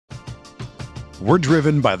We're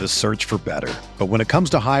driven by the search for better. But when it comes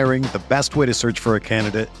to hiring, the best way to search for a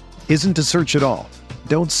candidate isn't to search at all.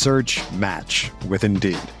 Don't search, match with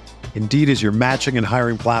Indeed. Indeed is your matching and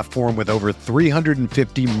hiring platform with over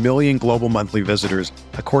 350 million global monthly visitors,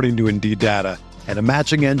 according to Indeed data, and a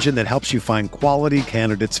matching engine that helps you find quality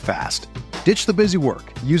candidates fast. Ditch the busy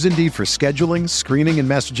work. Use Indeed for scheduling, screening, and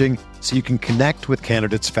messaging so you can connect with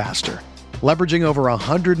candidates faster. Leveraging over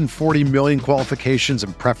 140 million qualifications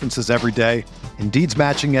and preferences every day, Indeed's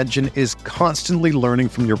matching engine is constantly learning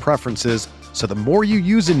from your preferences, so the more you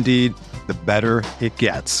use Indeed, the better it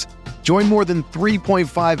gets. Join more than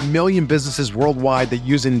 3.5 million businesses worldwide that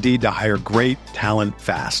use Indeed to hire great talent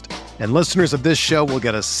fast. And listeners of this show will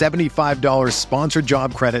get a $75 sponsored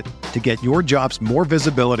job credit to get your jobs more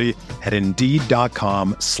visibility at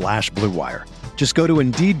Indeed.com/Blue Wire. Just go to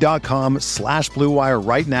Indeed.com/Blue Wire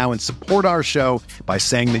right now and support our show by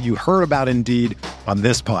saying that you heard about Indeed on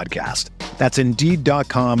this podcast. That's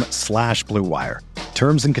Indeed.com/Blue Wire.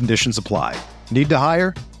 Terms and conditions apply. Need to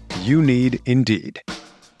hire? You need Indeed.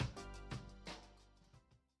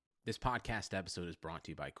 This podcast episode is brought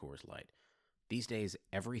to you by Coors Light. These days,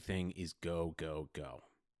 everything is go, go, go.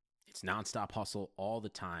 It's nonstop hustle all the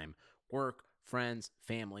time. Work, friends,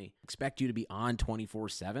 family, expect you to be on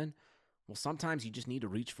 24/7. Well, sometimes you just need to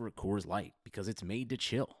reach for a Coors Light because it's made to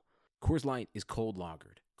chill. Coors Light is cold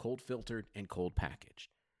lagered, cold filtered, and cold packaged.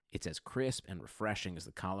 It's as crisp and refreshing as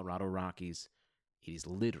the Colorado Rockies. It is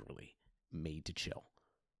literally made to chill.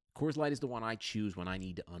 Coors Light is the one I choose when I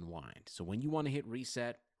need to unwind. So when you want to hit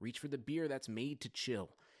reset, reach for the beer that's made to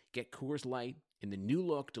chill. Get Coors Light in the new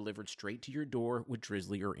look delivered straight to your door with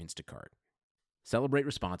Drizzly or Instacart. Celebrate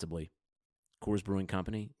responsibly. Coors Brewing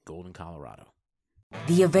Company, Golden, Colorado.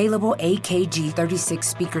 The available AKG 36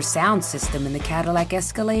 speaker sound system in the Cadillac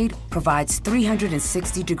Escalade provides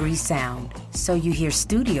 360-degree sound, so you hear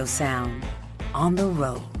studio sound on the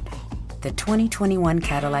road. The 2021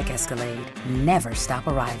 Cadillac Escalade. Never stop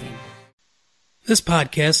arriving. This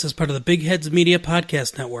podcast is part of the Big Heads Media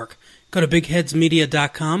Podcast Network. Go to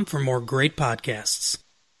bigheadsmedia.com for more great podcasts.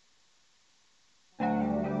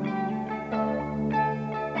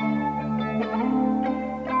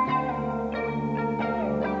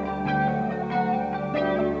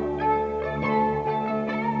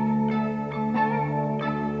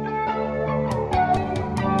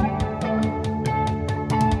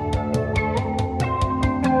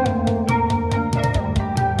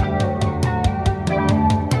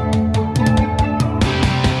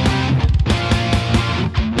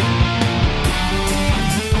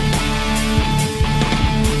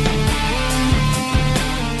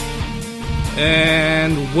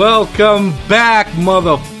 And welcome back,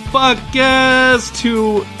 motherfuckers,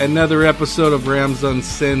 to another episode of Rams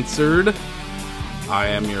Uncensored. I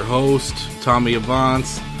am your host, Tommy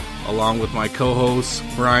Avance, along with my co-hosts,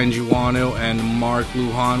 Brian Giuano and Mark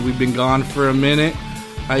Lujan. We've been gone for a minute.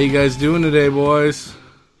 How you guys doing today, boys?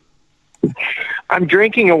 I'm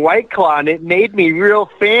drinking a White Claw, and it made me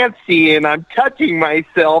real fancy, and I'm touching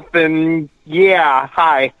myself, and yeah,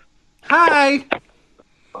 hi. Hi.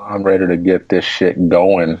 I'm ready to get this shit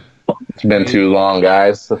going. It's been too long,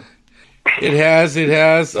 guys. It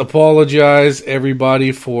has. Apologize,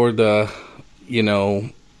 everybody, for the,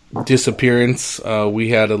 disappearance. We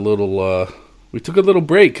had a little, we took a little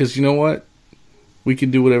break, because you know what? We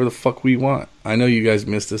can do whatever the fuck we want. I know you guys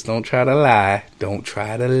missed us. Don't try to lie. Don't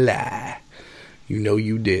try to lie. You know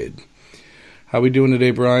you did. How we doing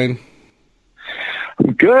today, Brian?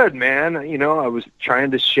 Good, man. I was trying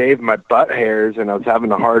to shave my butt hairs, and I was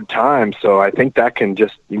having a hard time, so I think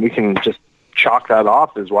we can just chalk that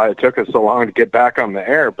off as why it took us so long to get back on the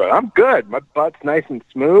air. But I'm good. My butt's nice and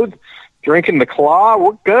smooth. Drinking the Claw,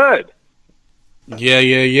 we're good.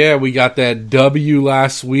 Yeah. We got that W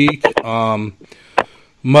last week.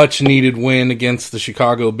 Much needed win against the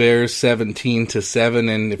Chicago Bears, 17-7.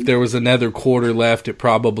 And if there was another quarter left, it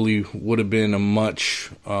probably would have been a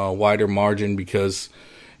much wider margin, because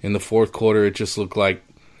in the fourth quarter, it just looked like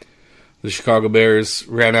the Chicago Bears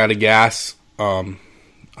ran out of gas. I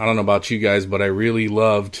don't know about you guys, but I really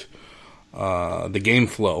loved the game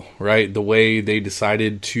flow, right? The way they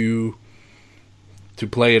decided to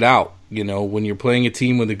play it out. When you're playing a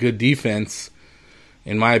team with a good defense,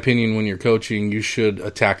 in my opinion, when you're coaching, you should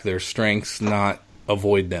attack their strengths, not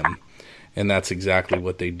avoid them. And that's exactly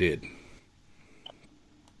what they did.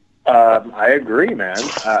 I agree, man.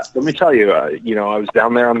 Let me tell you, I was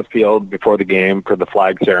down there on the field before the game for the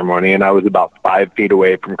flag ceremony, and I was about 5 feet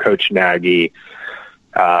away from Coach Nagy.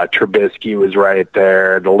 Trubisky was right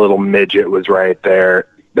there. The little midget was right there.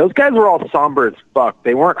 those guys were all somber as fuck.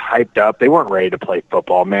 They weren't hyped up. They weren't ready to play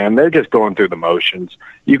football, man. They're just going through the motions.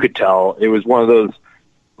 You could tell. It was one of those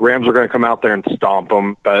Rams were going to come out there and stomp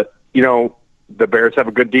them. But, the Bears have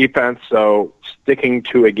a good defense, so sticking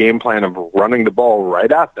to a game plan of running the ball right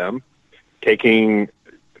at them, taking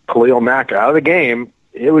Khalil Mack out of the game,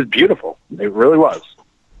 it was beautiful. It really was.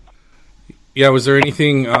 Yeah, was there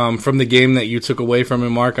anything from the game that you took away from it,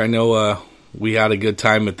 Mark? I know we had a good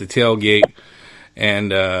time at the tailgate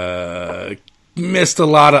and missed a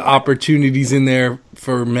lot of opportunities in there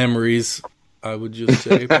for memories, I would just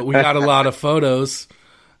say. But we got a lot of photos,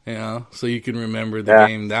 so you can remember the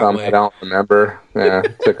game that way. I don't remember. Yeah,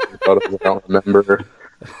 took some photos I don't remember.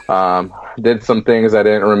 Did some things I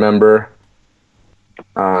didn't remember.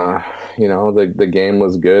 The game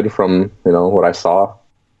was good from, what I saw.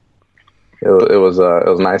 It was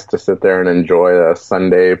nice to sit there and enjoy a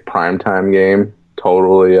Sunday primetime game.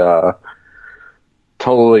 Totally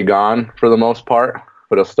gone for the most part,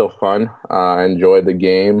 but it was still fun. I enjoyed the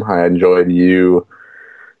game. I enjoyed you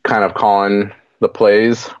kind of calling the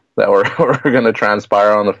plays that were going to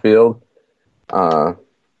transpire on the field.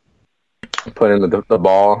 Putting the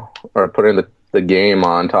ball or putting the game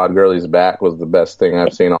on Todd Gurley's back was the best thing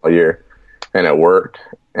I've seen all year, and it worked.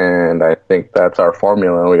 And I think that's our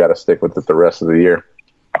formula, and we got to stick with it the rest of the year.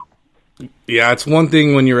 Yeah, it's one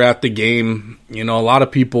thing when you're at the game. A lot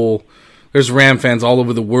of people, there's Ram fans all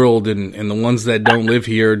over the world, and the ones that don't live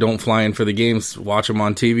here, don't fly in for the games, watch them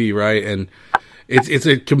on TV, right? And it's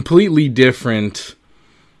a completely different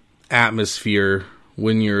atmosphere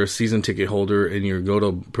when you're a season ticket holder and you go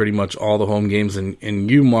to pretty much all the home games. And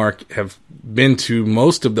you, Mark, have been to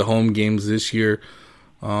most of the home games this year.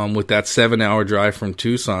 With that 7-hour drive from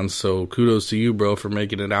Tucson. So kudos to you, bro, for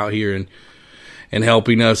making it out here and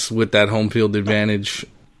helping us with that home field advantage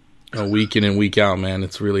week in and week out, man.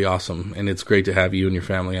 It's really awesome. And it's great to have you and your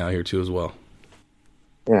family out here, too, as well.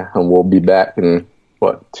 Yeah, and we'll be back in,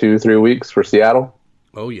 2-3 weeks for Seattle?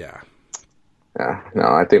 Oh, yeah. Yeah, no,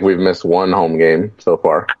 I think we've missed one home game so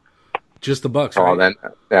far. Just the Bucs,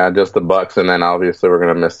 right? Just the Bucs, and then obviously we're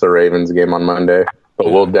going to miss the Ravens game on Monday.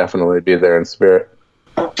 But we'll definitely be there in spirit.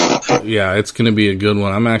 Yeah, it's going to be a good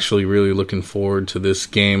one. I'm actually really looking forward to this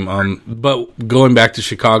game. But going back to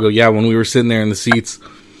Chicago, when we were sitting there in the seats,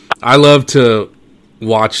 I love to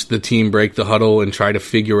watch the team break the huddle and try to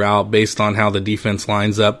figure out, based on how the defense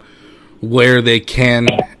lines up, where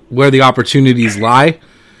the opportunities lie.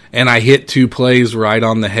 And I hit 2 plays right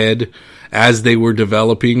on the head as they were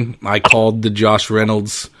developing. I called the Josh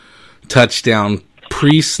Reynolds touchdown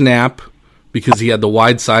pre-snap because he had the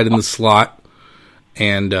wide side in the slot.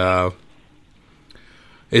 And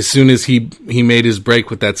as soon as he made his break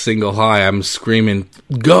with that single high, I'm screaming,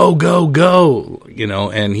 go, go, go,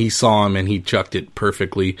 and he saw him and he chucked it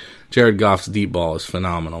perfectly. Jared Goff's deep ball is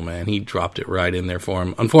phenomenal, man. He dropped it right in there for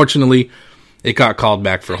him. Unfortunately, it got called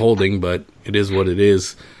back for holding, but it is what it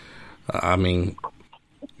is.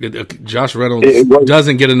 Josh Reynolds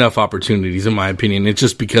doesn't get enough opportunities, in my opinion. It's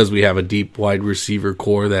just because we have a deep wide receiver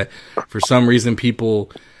core that for some reason people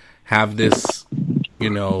have this,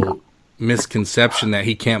 misconception that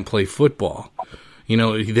he can't play football.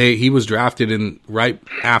 He was drafted in right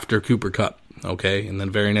after Cooper Kupp, okay, in the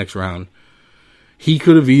very next round. He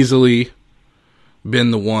could have easily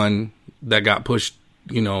been the one that got pushed,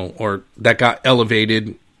 or that got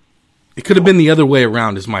elevated. It could have been the other way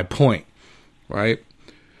around, is my point, right?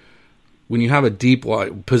 When you have a deep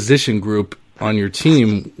position group on your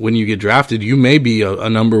team, when you get drafted, you may be a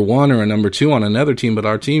number 1 or a number 2 on another team, but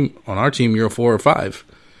on our team, you're a 4 or 5.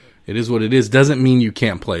 It is what it is. Doesn't mean you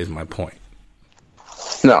can't play, is my point.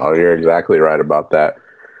 No, you're exactly right about that.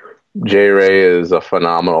 J-Ray is a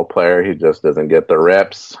phenomenal player. He just doesn't get the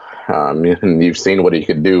reps. You've seen what he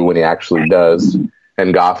could do when he actually does,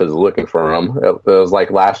 and Goff is looking for him. It was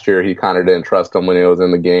like last year, he kind of didn't trust him when he was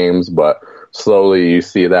in the games, but slowly you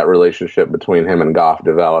see that relationship between him and Goff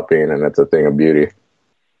developing, and it's a thing of beauty.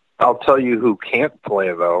 I'll tell you who can't play,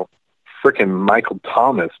 though. Freaking Michael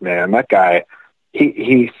Thomas, man. That guy,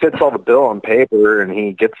 he fits all the bill on paper, and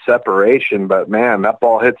he gets separation, but, man, that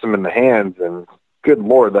ball hits him in the hands, and good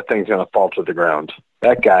Lord, that thing's going to fall to the ground.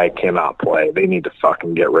 That guy cannot play. They need to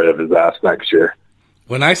fucking get rid of his ass next year.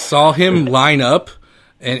 When I saw him line up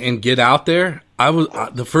and get out there,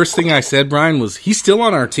 the first thing I said, Brian, was, he's still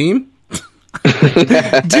on our team?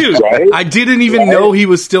 Dude, right? I didn't even know he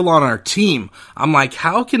was still on our team. I'm like,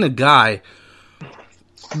 how can a guy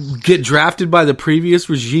get drafted by the previous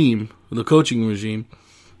regime, the coaching regime,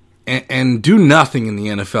 and do nothing in the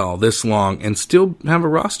NFL this long and still have a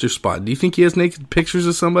roster spot? Do you think he has naked pictures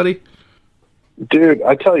of somebody? Dude,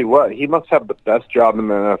 I tell you what, he must have the best job in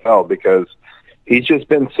the NFL because He's just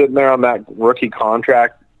been sitting there on that rookie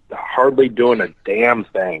contract, hardly doing a damn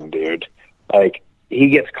thing, dude. Like, he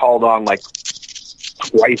gets called on like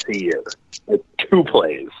twice a year, like 2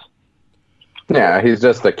 plays. Yeah, he's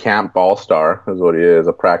just a camp all-star is what he is,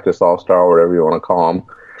 a practice all-star, whatever you want to call him.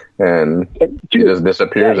 And he just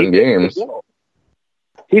disappears in games.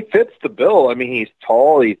 He fits the bill. I mean, he's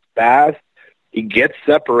tall, he's fast, he gets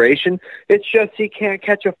separation. It's just he can't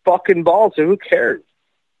catch a fucking ball, so who cares?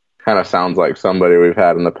 Kind of sounds like somebody we've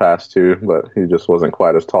had in the past, too, but he just wasn't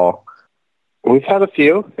quite as tall. We've had a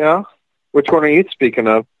few, yeah. Which one are you speaking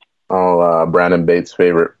of? Oh, Brandon Bates'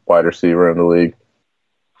 favorite wide receiver in the league,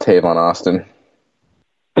 Tavon Austin.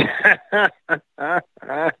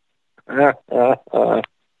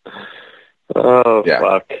 Oh, yeah.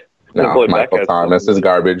 Fuck. No, Michael Thomas is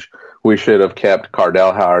garbage. We should have kept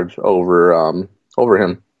Cardell Howard over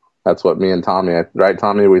him. That's what me and Tommy, right,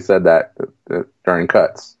 Tommy? We said that during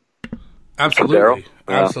cuts. Absolutely.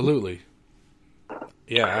 Absolutely.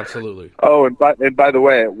 Yeah, absolutely. Oh, and by the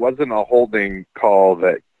way, it wasn't a holding call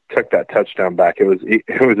that took that touchdown back. It was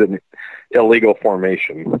an illegal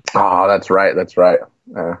formation. Oh, that's right.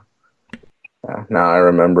 Now I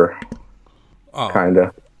remember. Oh, kind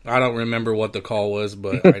of. I don't remember what the call was,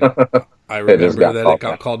 but I remember that it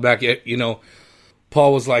got called back.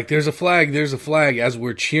 Paul was like, there's a flag, as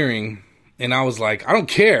we're cheering. And I was like, I don't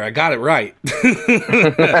care. I got it right.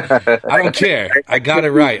 I don't care. I got it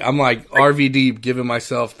right. I'm like RVD giving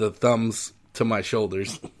myself the thumbs to my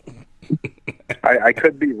shoulders. I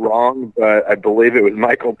could be wrong, but I believe it was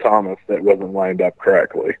Michael Thomas that wasn't lined up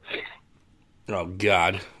correctly. Oh,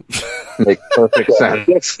 God. Makes perfect sense.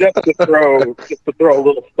 Just to throw a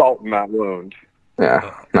little salt in that wound.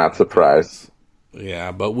 Yeah, not surprised.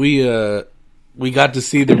 Yeah, but we got to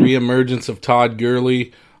see the reemergence of Todd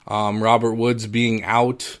Gurley. Robert Woods being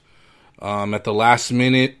out at the last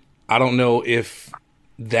minute. I don't know if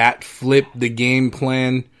that flipped the game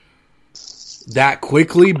plan that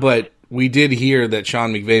quickly, but we did hear that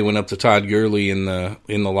Sean McVay went up to Todd Gurley in the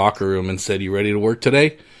locker room and said, "You ready to work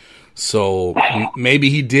today?" So maybe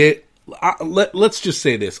he did. Let's just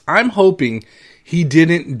say this. I'm hoping he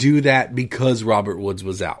didn't do that because Robert Woods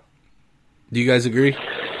was out. Do you guys agree?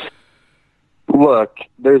 Look,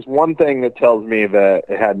 there's one thing that tells me that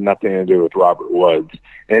it had nothing to do with Robert Woods,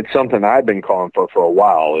 and it's something I've been calling for a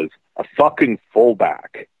while, is a fucking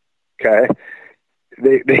fullback, okay?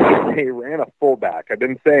 They ran a fullback. I've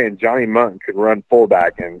been saying Johnny Mundt could run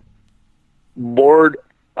fullback, and Lord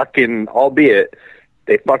fucking, albeit,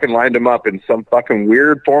 they fucking lined him up in some fucking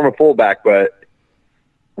weird form of fullback, but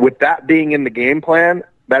with that being in the game plan,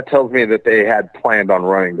 that tells me that they had planned on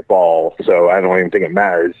running the ball, so I don't even think it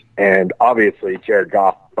matters. And obviously, Jared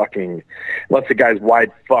Goff fucking lets the guys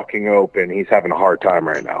wide fucking open. He's having a hard time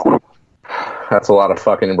right now. That's a lot of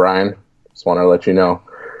fucking, Brian. Just want to let you know.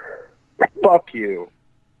 Fuck you.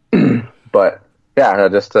 But, yeah,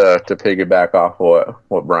 just to piggyback off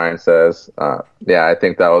what Brian says, yeah, I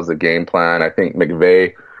think that was the game plan. I think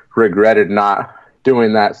McVay regretted not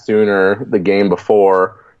doing that sooner the game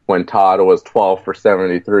before, when Todd was 12 for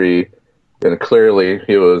 73, and clearly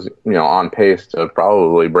he was, on pace to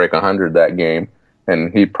probably break 100 that game,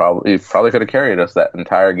 and he probably could have carried us that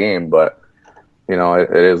entire game. But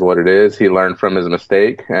it is what it is. He learned from his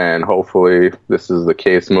mistake, and hopefully this is the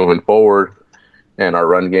case moving forward. And our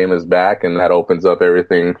run game is back, and that opens up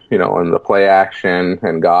everything, in the play action,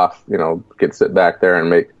 and Goff, can sit back there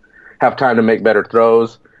and have time to make better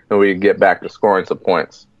throws, and we get back to scoring some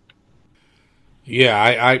points.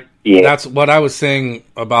 Yeah, that's what I was saying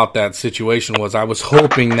about that situation. Was I was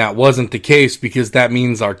hoping that wasn't the case, because that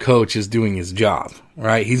means our coach is doing his job,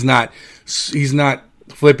 right? He's not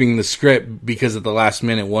flipping the script because at the last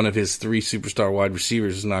minute one of his 3 superstar wide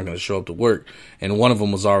receivers is not going to show up to work, and one of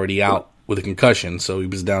them was already out with a concussion, so he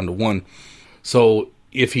was down to 1. So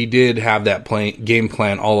if he did have that game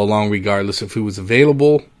plan all along, regardless of who was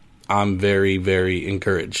available, I'm very, very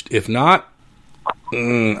encouraged. If not,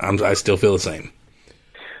 I still feel the same.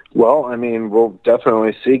 Well, I mean, we'll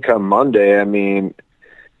definitely see come Monday. I mean,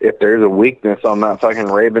 if there's a weakness on that fucking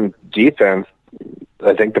Ravens defense,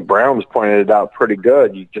 I think the Browns pointed it out pretty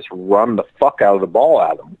good. You just run the fuck out of the ball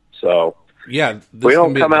at them. So yeah, if we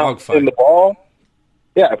don't come out in the ball.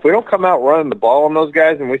 Yeah, if we don't come out running the ball on those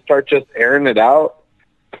guys and we start just airing it out,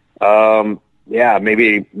 yeah,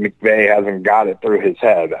 maybe McVay hasn't got it through his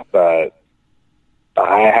head, but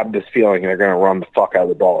I have this feeling they're going to run the fuck out of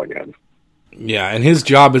the ball again. Yeah, and his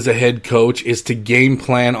job as a head coach is to game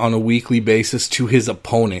plan on a weekly basis to his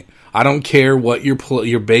opponent. I don't care what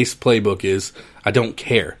your base playbook is. I don't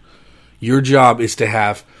care. Your job is to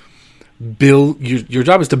your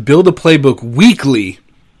job is to build a playbook weekly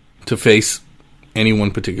to face any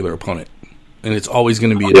one particular opponent. And it's always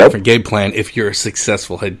going to be a different game plan if you're a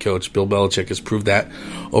successful head coach. Bill Belichick has proved that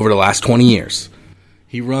over the last 20 years.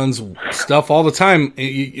 He runs stuff all the time.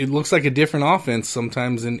 It looks like a different offense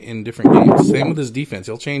sometimes in different games. Same with his defense.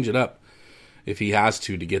 He'll change it up if he has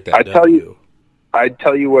to get that W. I'd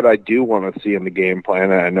tell you what I do want to see in the game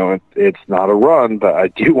plan. And I know it's not a run, but I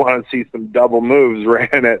do want to see some double moves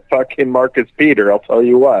ran at fucking Marcus Peters. I'll tell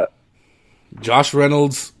you what. Josh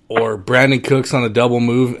Reynolds or Brandon Cooks on a double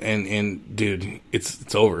move, and dude,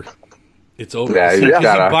 it's over. It's over.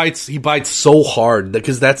 Yeah, he bites so hard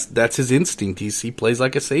because that's his instinct. He plays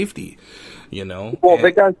like a safety, you know. Well,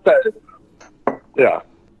 the guy said, yeah.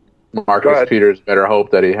 Marcus Peters better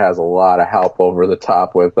hope that he has a lot of help over the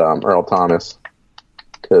top with Earl Thomas,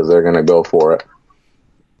 because they're going to go for it.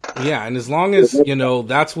 Yeah, and as long as, you know,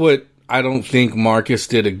 that's what I don't think Marcus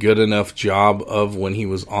did a good enough job of when he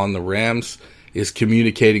was on the Rams, is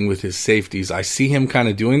communicating with his safeties. I see him kind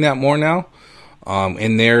of doing that more now,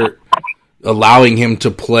 and they're allowing him to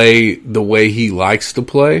play the way he likes to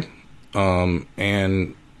play,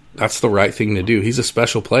 and that's the right thing to do. He's a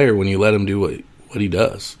special player when you let him do what he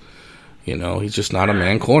does. You know, he's just not a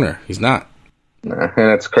man corner. He's not. And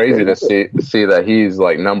it's crazy to see that he's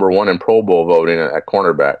like number one in Pro Bowl voting at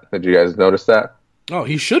cornerback. Did you guys notice that? Oh,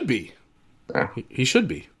 he should be. Yeah. He should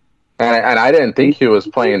be. And I didn't think he was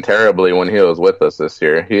playing terribly when he was with us this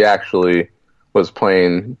year. He actually was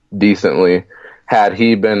playing decently. Had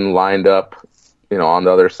he been lined up, you know, on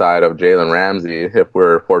the other side of Jalen Ramsey, if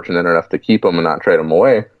we're fortunate enough to keep him and not trade him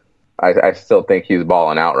away, I still think he's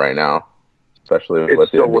balling out right now, especially with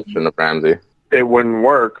the addition of Ramsey. It wouldn't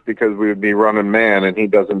work because we would be running man, and he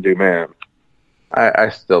doesn't do man. I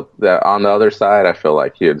still, on the other side, I feel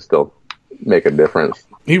like he would still make a difference.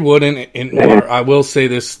 He wouldn't, and I will say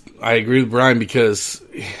this, I agree with Brian, because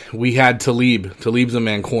we had Talib. Talib's a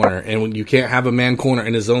man corner, and when you can't have a man corner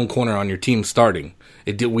in his own corner on your team starting.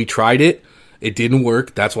 We tried it. It didn't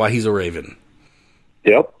work. That's why he's a Raven.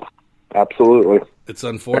 Yep, absolutely. It's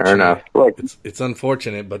unfortunate. Fair enough. Look, it's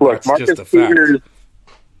unfortunate, but that's just a fact.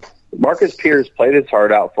 Marcus Peters played his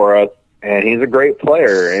heart out for us, and he's a great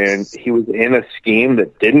player, and he was in a scheme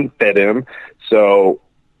that didn't fit him, so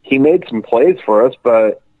he made some plays for us,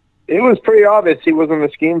 but it was pretty obvious he wasn't a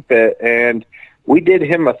scheme fit, and we did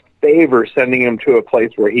him a favor sending him to a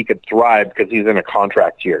place where he could thrive because he's in a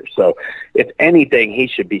contract year. So if anything, he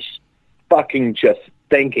should be fucking just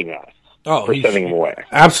thanking us for sending him away.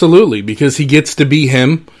 Absolutely, because he gets to be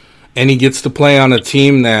him, and he gets to play on a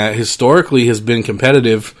team that historically has been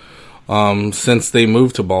competitive since they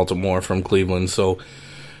moved to Baltimore from Cleveland. So,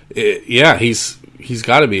 he's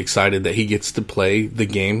got to be excited that he gets to play the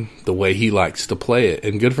game the way he likes to play it.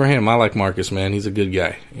 And good for him. I like Marcus, man. He's a good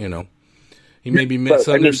guy, you know. He may be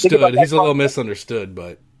misunderstood. He's a little misunderstood,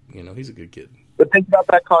 but, you know, he's a good kid. But think about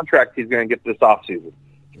that contract he's going to get this offseason.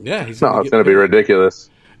 Yeah, it's going to be ridiculous.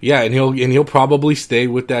 Yeah, and he'll probably stay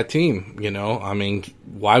with that team, you know. I mean,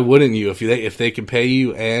 why wouldn't you if they can pay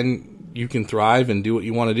you and you can thrive and do what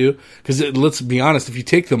you want to do? Because let's be honest, if you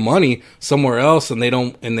take the money somewhere else and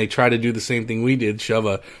they try to do the same thing we did, shove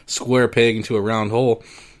a square peg into a round hole,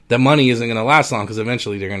 that money isn't going to last long because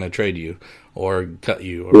eventually they're going to trade you or cut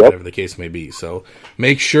you or whatever the case may be. So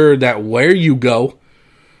make sure that where you go,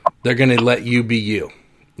 they're going to let you be you.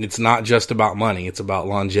 It's not just about money. It's about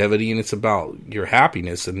longevity, and it's about your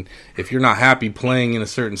happiness. And if you're not happy playing in a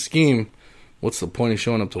certain scheme, what's the point of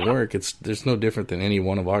showing up to work? There's no different than any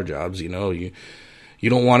one of our jobs. You know, you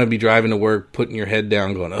don't want to be driving to work, putting your head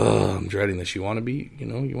down, going, "Oh, I'm dreading this." You want to be, you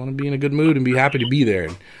want to be in a good mood and be happy to be there.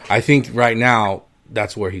 And I think right now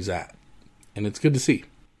that's where he's at, and it's good to see.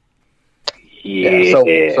 Yeah.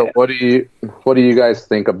 So what do you guys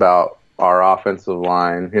think about our offensive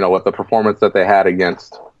line? You know, with the performance that they had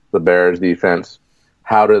against the Bears defense,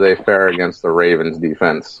 how do they fare against the Ravens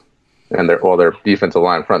defense and their defensive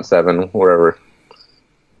line, front seven, whatever?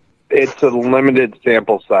 It's a limited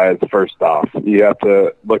sample size. First off, you have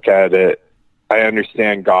to look at it. I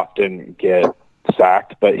understand Goff didn't get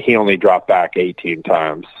sacked, but he only dropped back 18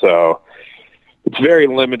 times. So it's very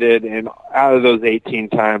limited, and out of those 18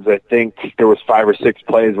 times, I think there was 5 or 6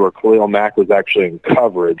 plays where Khalil Mack was actually in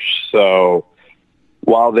coverage. So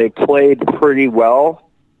while they played pretty well,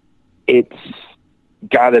 it's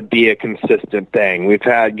got to be a consistent thing. We've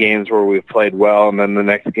had games where we've played well, and then the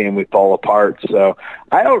next game we fall apart. So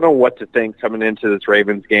I don't know what to think coming into this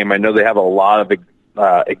Ravens game. I know they have a lot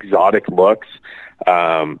of exotic looks.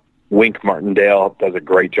 Wink Martindale does a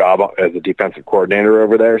great job as a defensive coordinator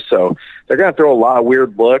over there. So they're going to throw a lot of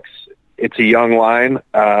weird looks. It's a young line.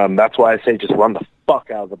 That's why I say just run the fuck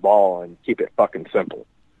out of the ball and keep it fucking simple.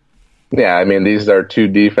 Yeah, I mean, these are two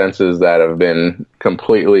defenses that have been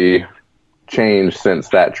completely changed since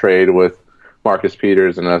that trade with Marcus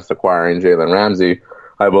Peters and us acquiring Jalen Ramsey.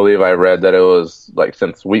 I believe I read that it was like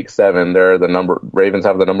since week 7, Ravens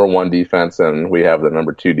have the number 1 defense and we have the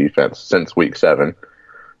number 2 defense since week 7.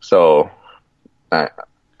 So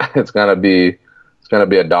it's gonna be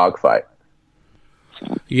a dogfight.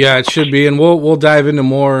 Yeah, it should be, and we'll dive into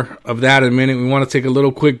more of that in a minute. We want to take a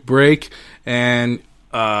little quick break and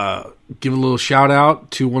give a little shout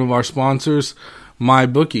out to one of our sponsors,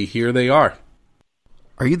 MyBookie. Here they are.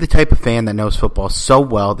 Are you the type of fan that knows football so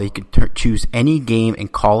well that you can choose any game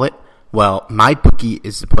and call it? Well, MyBookie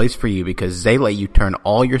is the place for you because they let you turn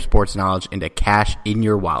all your sports knowledge into cash in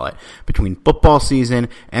your wallet. Between football season,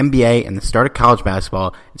 NBA, and the start of college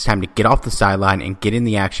basketball, it's time to get off the sideline and get in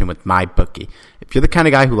the action with MyBookie. If you're the kind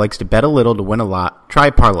of guy who likes to bet a little to win a lot, try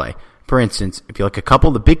Parlay. For instance, if you like a couple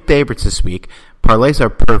of the big favorites this week, parlays are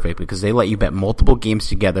perfect because they let you bet multiple games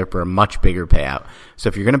together for a much bigger payout. So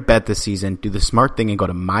if you're going to bet this season, do the smart thing and go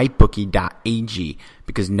to mybookie.ag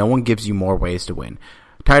because no one gives you more ways to win.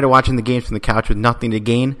 Tired of watching the games from the couch with nothing to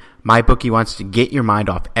gain? MyBookie wants to get your mind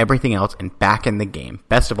off everything else and back in the game.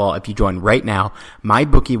 Best of all, if you join right now,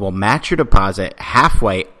 MyBookie will match your deposit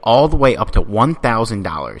halfway all the way up to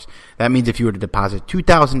 $1,000. That means if you were to deposit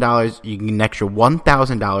 $2,000, you can get an extra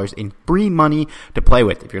 $1,000 in free money to play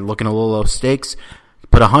with. If you're looking a little low stakes,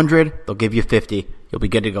 put $100, they'll give you $50. You'll be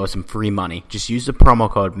good to go with some free money. Just use the promo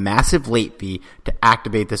code MASSIVELATEFEE to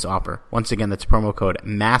activate this offer. Once again, that's promo code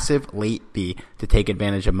MASSIVELATEFEE to take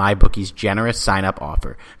advantage of MyBookie's generous sign-up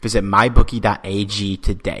offer. Visit mybookie.ag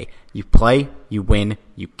today. You play, you win,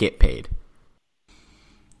 you get paid.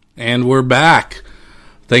 And we're back.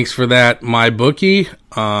 Thanks for that, MyBookie.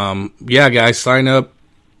 Yeah, guys, sign up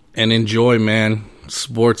and enjoy, man.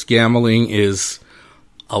 Sports gambling is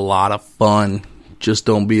a lot of fun. Just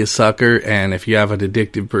don't be a sucker, and if you have an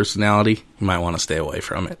addictive personality, you might want to stay away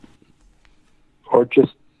from it. Or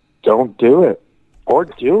just don't do it. Or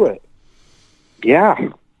do it. Yeah.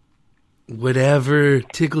 Whatever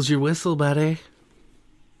tickles your whistle, buddy.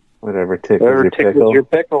 Whatever tickles your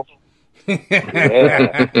pickle. Rams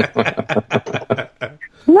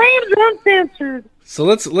uncensored. So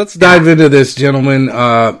let's dive into this, gentlemen.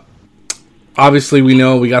 Obviously, we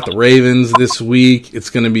know we got the Ravens this week. It's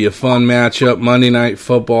going to be a fun matchup. Monday Night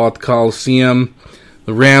Football at the Coliseum.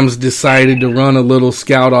 The Rams decided to run a little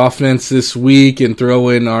scout offense this week and throw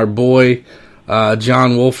in our boy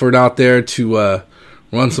John Wolford out there to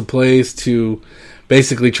run some plays to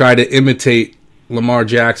basically try to imitate Lamar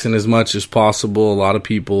Jackson as much as possible. A lot of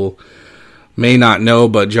people may not know,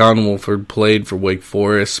 but John Wolford played for Wake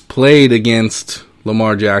Forest, played against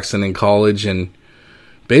Lamar Jackson in college, and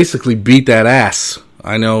basically beat that ass.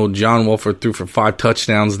 I know John Wolford threw for 5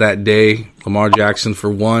 touchdowns that day. Lamar Jackson for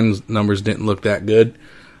 1. Numbers didn't look that good.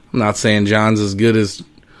 I'm not saying John's as good as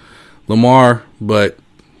Lamar, but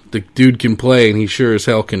the dude can play, and he sure as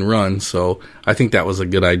hell can run. So I think that was a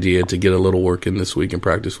good idea to get a little work in this week in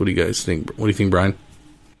practice. What do you guys think? What do you think, Brian?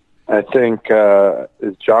 I think,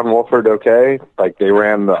 is John Wolford okay? Like, they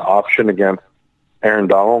ran the option against Aaron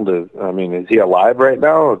Donald. Is he alive right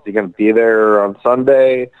now? Is he going to be there on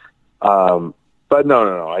Sunday? But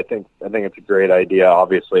no. I think it's a great idea.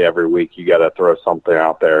 Obviously, every week you got to throw something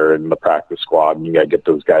out there in the practice squad, and you got to get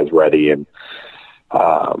those guys ready. And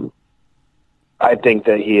I think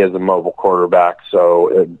that he is a mobile quarterback, so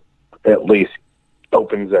it at least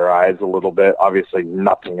opens their eyes a little bit. Obviously,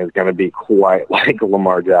 nothing is going to be quite like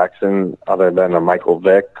Lamar Jackson other than a Michael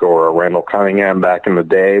Vick or a Randall Cunningham back in the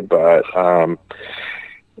day. But,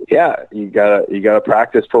 yeah, you gotta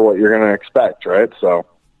practice for what you're going to expect, right? So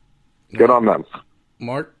good on them.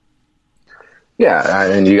 Mark? Yeah, I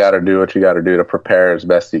mean, you got to do what you got to do to prepare as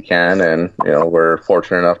best you can. And, we're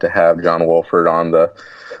fortunate enough to have John Wolford on the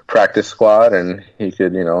practice squad, and he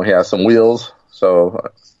could, he has some wheels. So,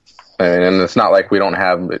 and it's not like we don't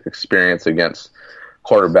have experience against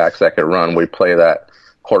quarterbacks that could run. We play that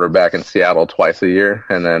quarterback in Seattle twice a year,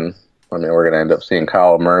 and then we're going to end up seeing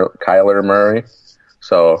Kyler Murray.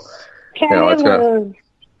 So, it's going to.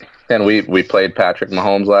 And we played Patrick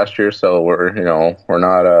Mahomes last year, so we're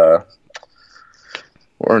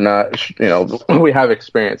not. We have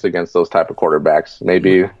experience against those type of quarterbacks.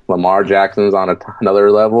 Maybe Lamar Jackson's on another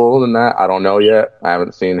level than that. I don't know yet. I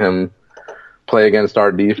haven't seen him play against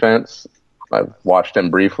our defense. I've watched him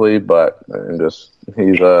briefly, but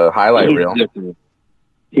he's a highlight reel.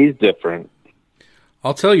 He's different.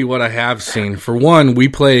 I'll tell you what I have seen. For one, we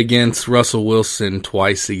play against Russell Wilson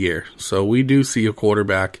twice a year. So we do see a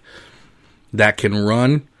quarterback that can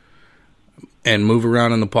run and move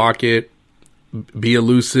around in the pocket, be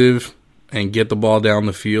elusive, and get the ball down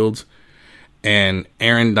the field. And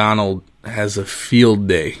Aaron Donald has a field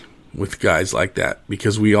day with guys like that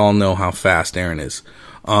because we all know how fast Aaron is.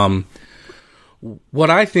 What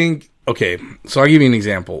I think, okay, so I'll give you an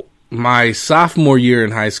example. My sophomore year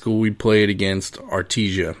in high school, we played against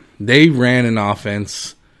Artesia. They ran an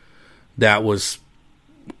offense that was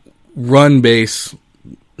run base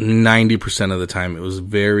 90% of the time. It was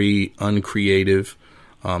very uncreative.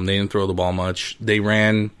 They didn't throw the ball much. They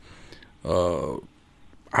ran,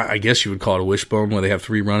 I guess you would call it a wishbone, where they have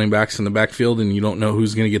 3 running backs in the backfield and you don't know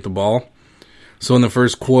who's going to get the ball. So in the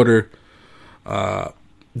first quarter,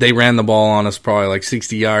 they ran the ball on us probably like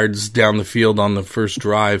 60 yards down the field on the first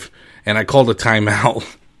drive, and I called a timeout.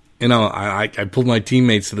 I pulled my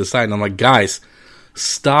teammates to the side, and I'm like, guys,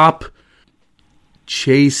 stop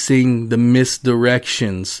chasing the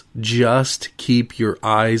misdirections. Just keep your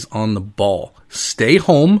eyes on the ball. Stay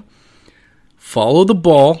home, follow the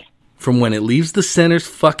ball from when it leaves the center's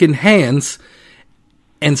fucking hands,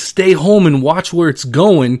 and stay home and watch where it's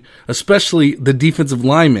going, especially the defensive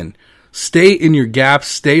linemen. Stay in your gaps,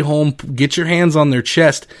 stay home, get your hands on their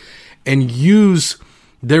chest, and use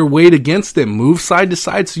their weight against them. Move side to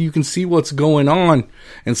side so you can see what's going on,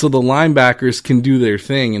 and so the linebackers can do their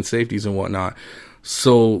thing and safeties and whatnot.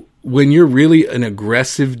 So when you're really an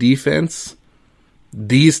aggressive defense,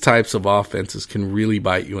 these types of offenses can really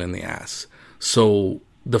bite you in the ass. So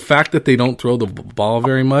the fact that they don't throw the ball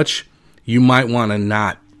very much, you might want to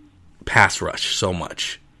not pass rush so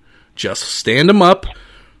much. Just stand them up,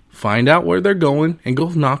 find out where they're going, and go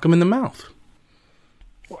knock them in the mouth.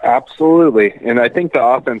 Absolutely. And I think the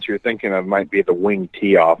offense you're thinking of might be the wing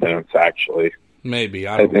T offense, actually. Maybe.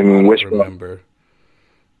 I don't remember.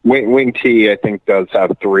 Wing T, I think, does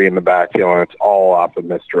have 3 in the backfield, and it's all off of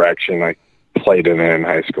misdirection. I played in it in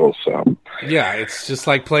high school, so. Yeah, it's just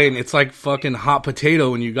like playing, it's like fucking hot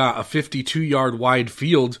potato when you got a 52-yard wide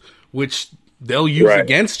field, which they'll use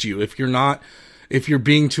against you if you're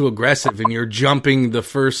being too aggressive and you're jumping the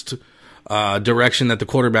first direction that the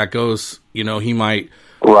quarterback goes. He might,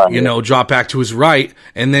 drop back to his right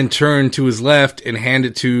and then turn to his left and hand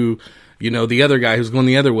it to, the other guy who's going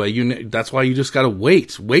the other way. That's why you just got to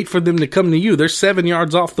wait. Wait for them to come to you. They're 7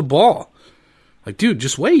 yards off the ball. Like, dude,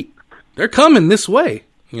 just wait. They're coming this way,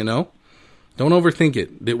 Don't overthink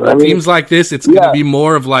it. With teams like this, it's going to be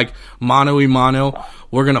more of like mano-a-mano.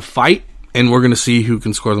 We're going to fight, and we're going to see who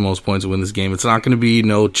can score the most points and win this game. It's not going to be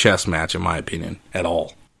no chess match, in my opinion, at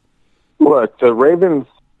all. Look, the Ravens,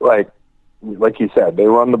 like you said, they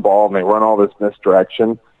run the ball, and they run all this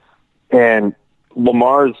misdirection. And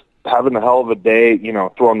Lamar's having a hell of a day,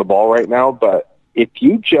 throwing the ball right now. But if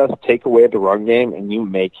you just take away the run game and you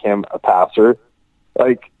make him a passer,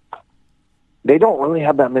 they don't really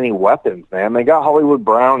have that many weapons, man. They got Hollywood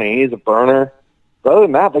Brown, and he's a burner. But other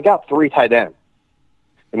than that, they got 3 tight ends.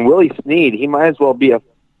 And Willie Snead, he might as well be a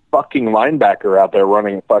fucking linebacker out there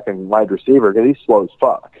running a fucking wide receiver because he's slow as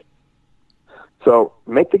fuck. So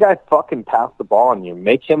make the guy fucking pass the ball on you.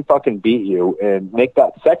 Make him fucking beat you, and make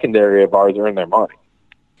that secondary of ours earn their money.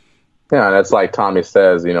 Yeah, and it's like Tommy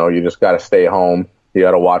says, you just got to stay home. You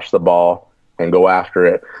got to watch the ball and go after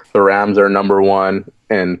it. The Rams are number 1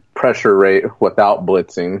 in pressure rate without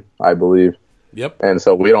blitzing, I believe. Yep. And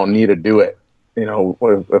so we don't need to do it,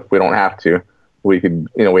 if we don't have to. We could,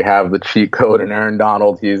 we have the cheat code in Aaron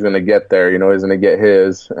Donald. He's going to get there, he's going to get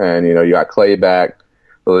his. And, you got Clay back.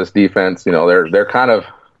 So this defense, they're kind of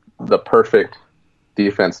the perfect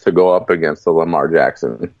defense to go up against the Lamar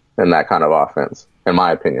Jackson and that kind of offense, in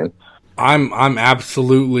my opinion. I'm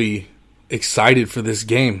absolutely excited for this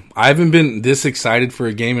game. I haven't been this excited for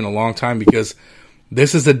a game in a long time because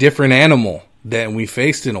this is a different animal than we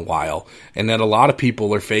faced in a while and that a lot of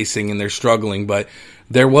people are facing and they're struggling. But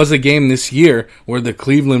there was a game this year where the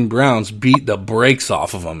Cleveland Browns beat the brakes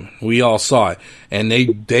off of them. We all saw it. And they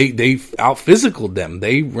out-physicaled them.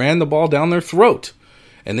 They ran the ball down their throat.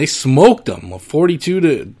 And they smoked them, 42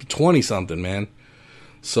 to 20-something, man.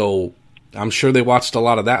 So I'm sure they watched a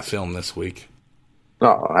lot of that film this week.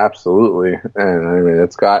 Oh, absolutely. And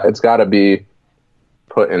it's got to be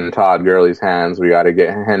put in Todd Gurley's hands. We got to get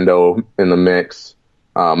Hendo in the mix.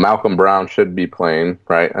 Malcolm Brown should be playing,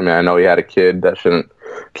 right? I know he had a kid that shouldn't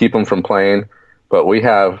keep him from playing, but we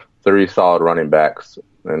have 3 solid running backs,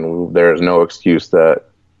 and there is no excuse that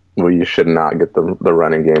we should not get the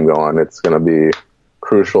running game going. It's going to be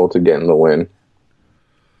crucial to getting the win.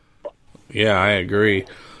 Yeah, I agree.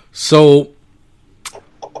 So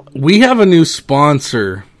we have a new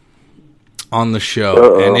sponsor on the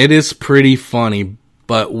show, and it is pretty funny,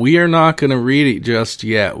 but we are not going to read it just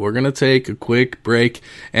yet. We're going to take a quick break,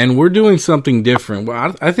 and we're doing something different.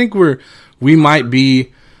 I think we might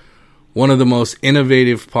be one of the most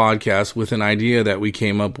innovative podcasts with an idea that we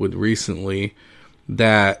came up with recently,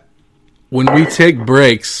 that when we take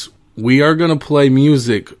breaks, we are going to play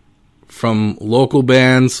music from local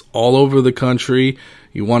bands all over the country.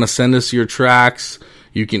 You want to send us your tracks,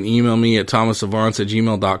 you can email me at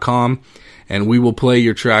thomasavance@gmail.com, and we will play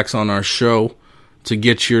your tracks on our show to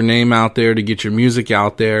get your name out there, to get your music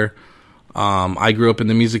out there. I grew up in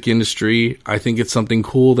the music industry. I think it's something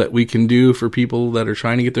cool that we can do for people that are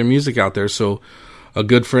trying to get their music out there. So a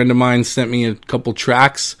good friend of mine sent me a couple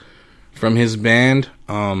tracks from his band.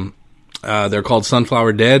 They're called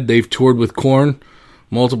Sunflower Dead. They've toured with Korn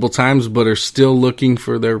multiple times, but are still looking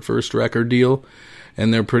for their first record deal,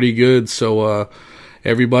 and they're pretty good. So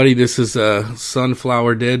everybody, this is a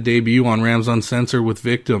Sunflower Dead debut on Rams Uncensored with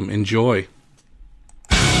Victim. Enjoy.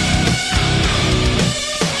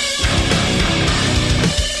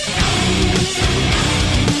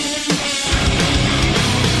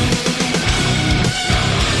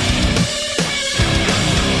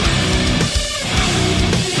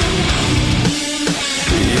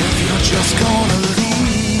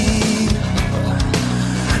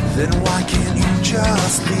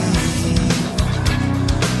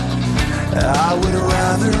 I would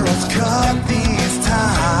rather us cut these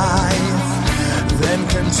ties than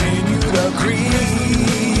continue to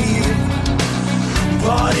grieve.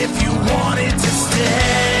 But if you wanted to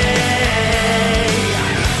stay,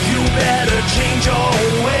 you better change your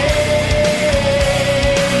ways.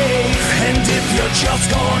 And if you're just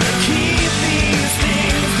gonna keep these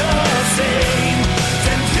things the same,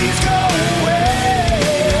 then please go away.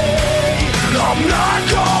 I'm not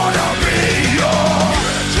gonna be yours.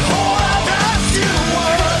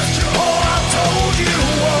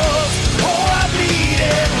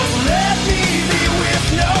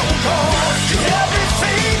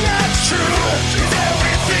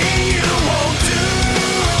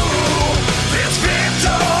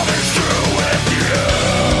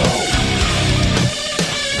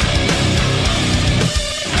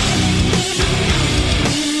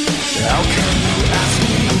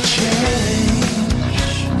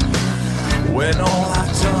 When all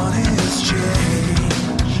I've done is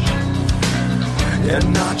change.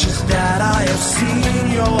 And not just that, I have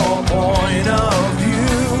seen your point of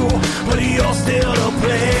view, but you're still to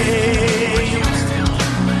blame.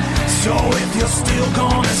 So if you're still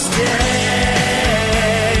gonna stay,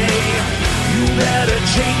 you better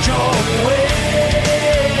change your ways.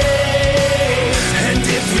 And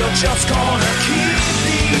if you're just gonna keep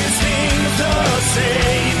these things the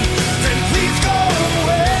same, then please go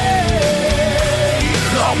away.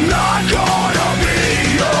 I'm not gonna be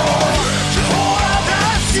yours. All I've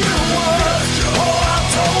asked you was, all I've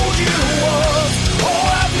told you was, all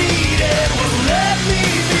I needed was let me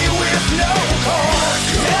be with no cause.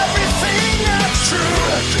 Everything that's true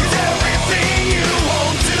is everything you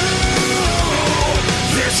won't do.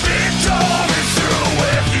 This victim is through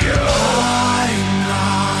with you. I'm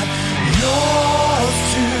not yours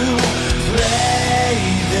to play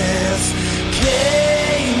this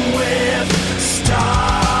game with.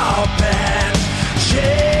 Stop and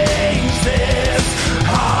change this.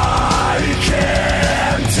 I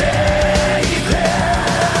can't take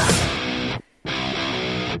this.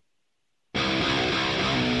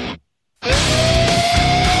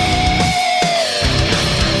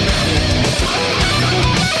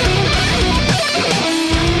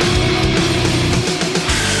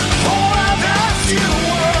 All I've asked you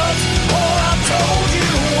was, all I've told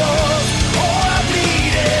you was, all I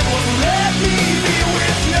needed was let me be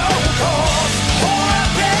with no cause. All I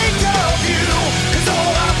begged of you is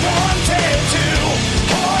all I wanted to.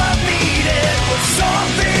 All I needed was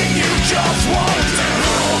something you just won't do.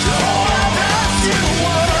 All I've asked you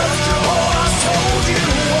was, all I told you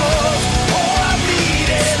was, all I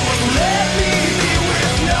needed was let me be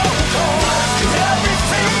with no cause.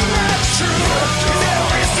 Everything that's true is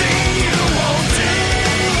everything you won't do.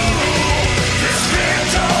 This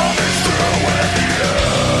victim is through with you.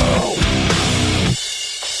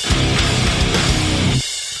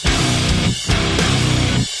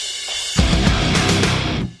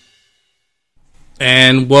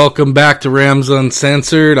 And welcome back to Rams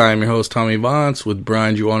Uncensored. I'm your host, Tommy Vance, with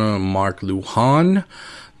Brian Juano and Mark Lujan.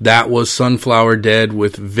 That was Sunflower Dead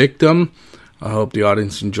with Victim. I hope the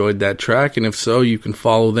audience enjoyed that track, and if so, you can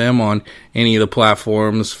follow them on any of the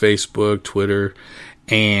platforms, Facebook, Twitter,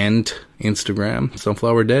 and Instagram.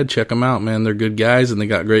 Sunflower Dead, check them out, man. They're good guys, and they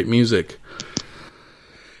got great music.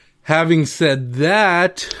 Having said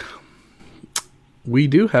that, we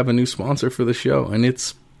do have a new sponsor for the show, and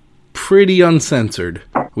it's pretty uncensored,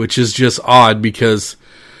 which is just odd because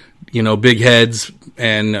Big Heads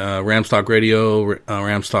and Ramstock Radio,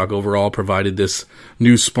 Ramstock overall provided this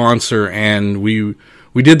new sponsor, and we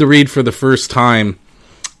did the read for the first time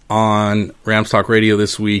on Ramstock Radio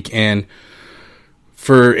this week. And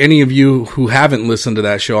for any of you who haven't listened to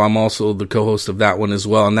that show, I'm also the co-host of that one as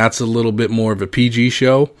well, and that's a little bit more of a PG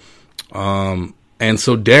show. And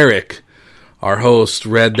so Derek, our host,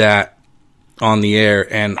 read that on the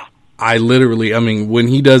air, and I literally, when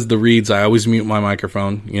he does the reads, I always mute my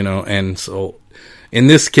microphone, and so in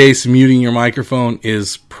this case, muting your microphone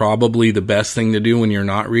is probably the best thing to do when you're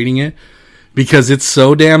not reading it, because it's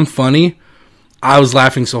so damn funny. I was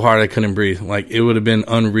laughing so hard I couldn't breathe. Like, it would have been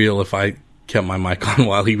unreal if I kept my mic on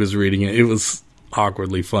while he was reading it. It was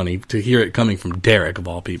awkwardly funny to hear it coming from Derek, of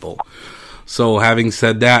all people. So, having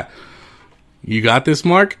said that, you got this,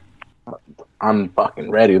 Mark? I'm fucking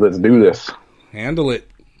ready. Let's do this. Handle it.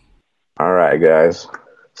 All right, guys.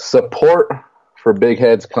 Support for Big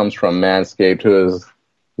Heads comes from Manscaped, who is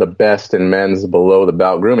the best in men's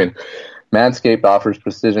below-the-belt grooming. Manscaped offers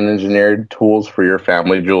precision-engineered tools for your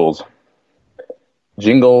family jewels.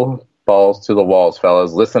 Jingle balls to the walls,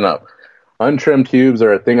 fellas. Listen up. Untrimmed pubes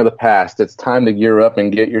are a thing of the past. It's time to gear up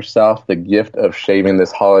and get yourself the gift of shaving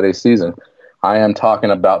this holiday season. I am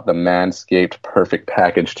talking about the Manscaped Perfect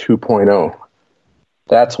Package 2.0.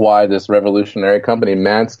 That's why this revolutionary company,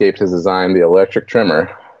 Manscaped, has designed the electric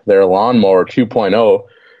trimmer. Their Lawnmower 2.0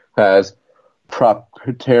 has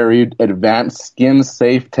proprietary advanced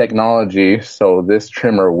skin-safe technology, so this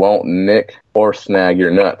trimmer won't nick or snag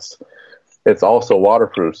your nuts. It's also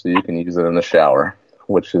waterproof, so you can use it in the shower,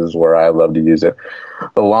 which is where I love to use it.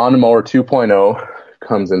 The Lawnmower 2.0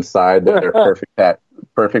 comes inside their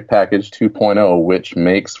Perfect Package 2.0, which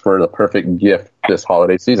makes for the perfect gift this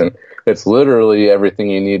holiday season. It's literally everything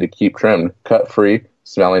you need to keep trimmed, cut-free,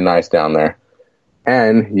 smelling nice down there.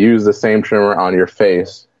 And use the same trimmer on your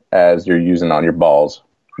face as you're using on your balls.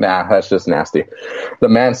 Nah, that's just nasty. The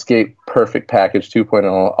Manscaped Perfect Package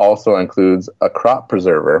 2.0 also includes a crop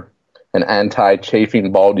preserver, an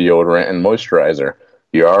anti-chafing ball deodorant, and moisturizer.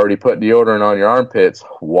 You already put deodorant on your armpits.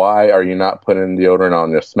 Why are you not putting deodorant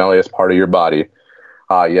on the smelliest part of your body?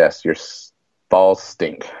 Ah, yes, your balls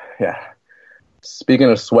stink. Yeah. Speaking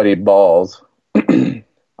of sweaty balls, I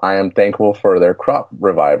am thankful for their Crop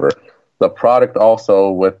Reviver. The product also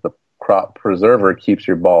with the Crop Preserver keeps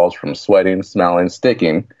your balls from sweating, smelling,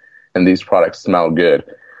 sticking, and these products smell good.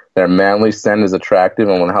 Their manly scent is attractive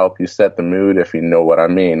and will help you set the mood, if you know what I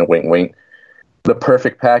mean. Wink, wink. The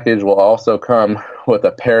Perfect Package will also come with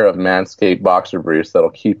a pair of Manscaped boxer briefs that'll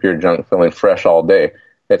keep your junk feeling fresh all day.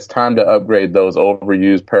 It's time to upgrade those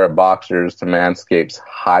overused pair of boxers to Manscaped's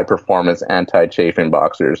high-performance anti-chafing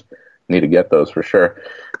boxers. Need to get those for sure.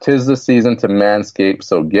 'Tis the season to Manscaped,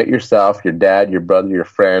 so get yourself, your dad, your brother, your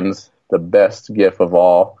friends, the best gift of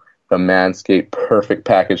all, the Manscaped Perfect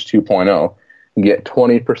Package 2.0. Get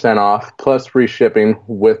 20% off plus free shipping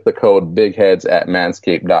with the code BIGHEADS at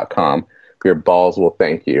manscaped.com. Your balls will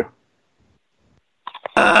thank you.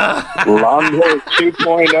 Lawnmower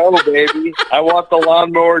 2.0, baby. I want the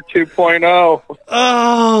Lawnmower 2.0.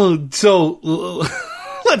 Oh, so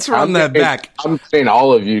let's run that back. I'm saying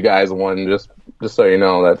all of you guys won, just so you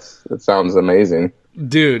know. That sounds amazing.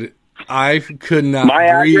 Dude, I could not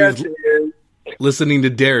breathe listening to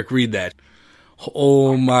Derek read that.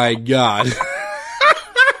 Oh, my God.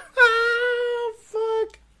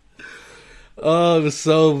 Oh, it was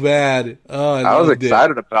so bad. Oh, I was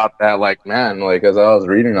excited about that. Like, man, like as I was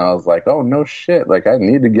reading, I was like, oh, no shit. Like, I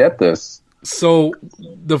need to get this. So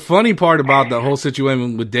the funny part about the whole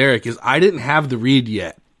situation with Derek is I didn't have the read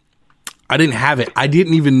yet. I didn't have it. I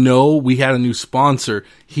didn't even know we had a new sponsor.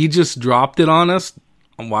 He just dropped it on us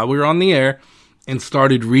while we were on the air and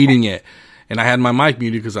started reading it. And I had my mic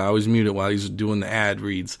muted because I always mute it while he's doing the ad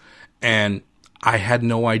reads. And I had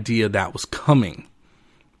no idea that was coming.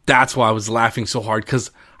 That's why I was laughing so hard, because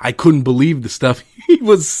I couldn't believe the stuff he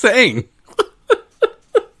was saying.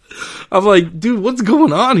 I'm like, dude, what's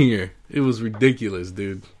going on here? It was ridiculous,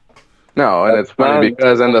 dude. No, and it's funny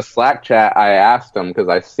because in the Slack chat, I asked him, because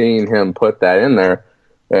I seen him put that in there,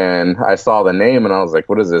 and I saw the name, and I was like,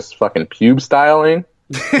 what is this, fucking pube styling?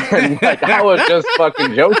 And like, I was just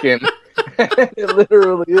fucking joking. It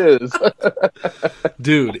literally is.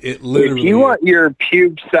 Dude, it literally If you want your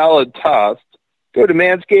pube salad tossed, go to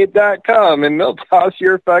manscaped.com and they'll toss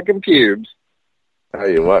your fucking pubes. Tell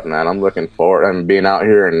you what, man, I'm looking forward. I'm being out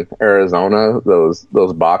here in Arizona. Those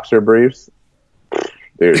boxer briefs,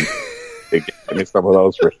 dude. Give me some of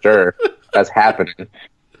those for sure. That's happening.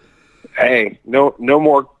 Hey, no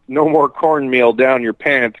more cornmeal down your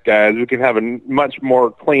pants, guys. We can have a much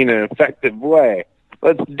more clean and effective way.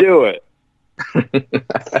 Let's do it.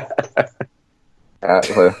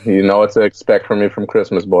 You know what to expect from me from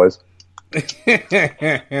Christmas, boys. Dude,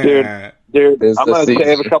 I'm going to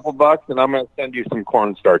save a couple bucks, and I'm going to send you some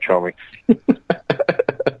cornstarch, homie.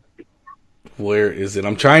 Where is it?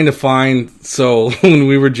 I'm trying to find. So when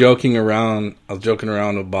we were joking around, I was joking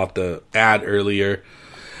around about the ad earlier,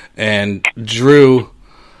 and Drew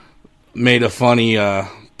made a funny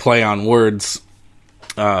play on words,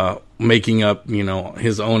 making up,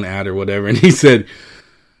 his own ad or whatever. And he said,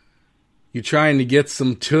 "You're trying to get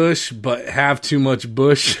some tush, but have too much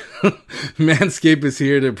bush. Manscaped is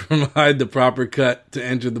here to provide the proper cut to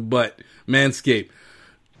enter the butt. Manscaped,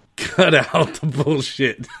 cut out the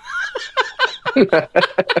bullshit."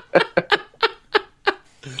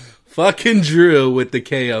 Fucking Drew with the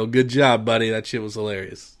KO. Good job, buddy. That shit was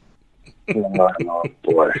hilarious. Oh,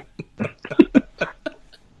 boy.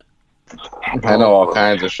 I know all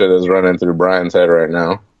kinds of shit is running through Brian's head right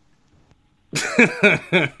now.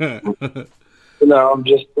 No, I'm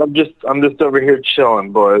just over here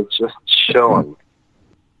chilling, boys. Just chilling.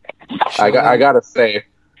 I gotta say,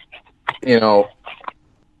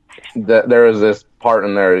 that there is this part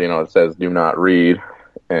in there, it says do not read,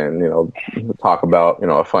 and talk about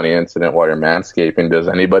a funny incident while you're manscaping. Does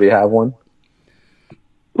anybody have one?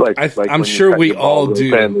 I'm sure we all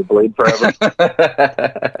do.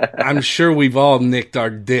 I'm sure we've all nicked our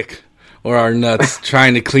dick or our nuts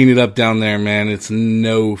trying to clean it up down there, man. It's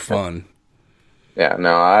no fun. Yeah,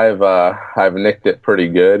 no, I've nicked it pretty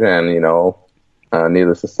good, and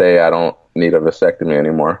needless to say, I don't need a vasectomy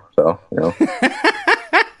anymore. So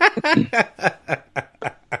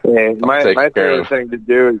Yeah, my favorite thing to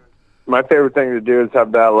do is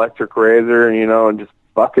have that electric razor, and just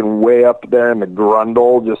fucking way up there in the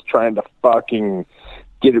grundle, just trying to fucking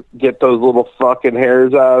get those little fucking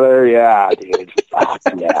hairs out of there. Yeah, dude. Fuck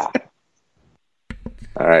yeah.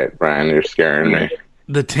 All right, Brian, you're scaring me.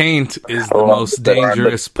 The taint is the most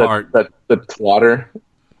dangerous part. The twatter.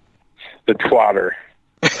 The twatter.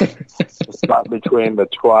 The spot between the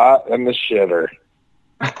twat and the shitter.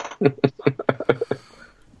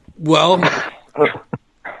 Well,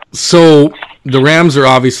 so the Rams are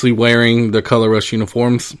obviously wearing the Color Rush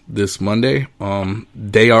uniforms this Monday.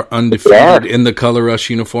 They are undefeated in the Color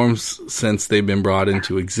Rush uniforms since they've been brought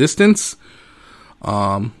into existence.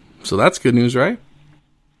 So that's good news, right?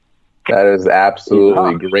 That is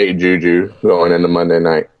absolutely great juju going into Monday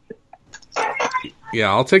night. Yeah,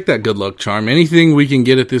 I'll take that good luck charm. Anything we can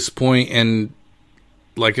get at this point, and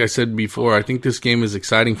like I said before, I think this game is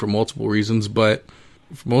exciting for multiple reasons, but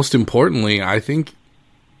most importantly, I think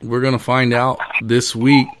we're going to find out this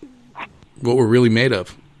week what we're really made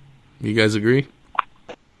of. You guys agree?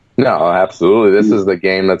 No, absolutely. This is the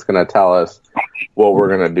game that's going to tell us what we're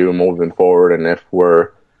going to do moving forward and if we're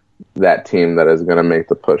that team that is going to make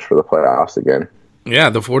the push for the playoffs again.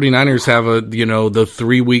 Yeah, the 49ers have the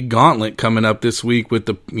 3-week gauntlet coming up this week with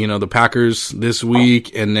the Packers this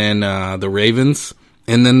week, and then the Ravens,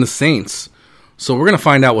 and then the Saints. So we're going to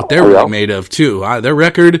find out what they're really made of too. Their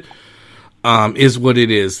record is what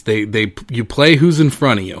it is. You play who's in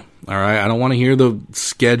front of you. All right, I don't want to hear the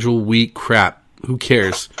schedule week crap. Who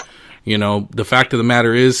cares? The fact of the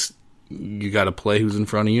matter is, you got to play who's in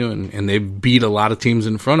front of you, and they've beat a lot of teams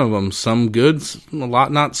in front of them. Some good, a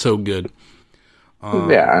lot not so good.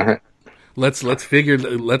 Let's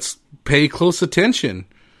pay close attention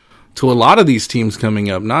to a lot of these teams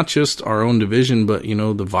coming up, not just our own division, but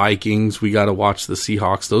the Vikings. We got to watch the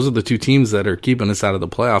Seahawks. Those are the two teams that are keeping us out of the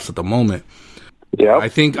playoffs at the moment. Yeah, I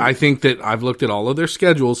think that I've looked at all of their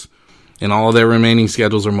schedules, and all of their remaining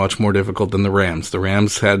schedules are much more difficult than the Rams. The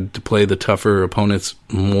Rams had to play the tougher opponents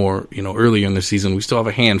more, earlier in the season. We still have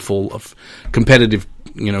a handful of competitive,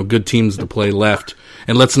 good teams to play left.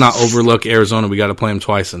 And let's not overlook Arizona. We got to play them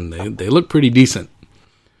twice, and they look pretty decent.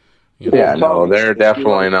 Yeah, no, they're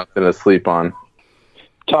definitely nothing to sleep on.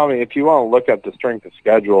 Tommy, if you want to look at the strength of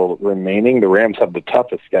schedule remaining, the Rams have the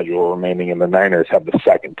toughest schedule remaining, and the Niners have the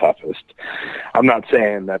second toughest. I'm not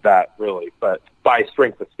saying that really, but by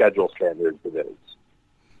strength of schedule standards, it is.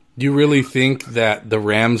 Do you really think that the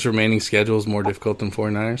Rams' remaining schedule is more difficult than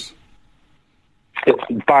 49ers?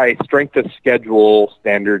 By strength of schedule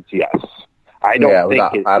standards, yes. I don't think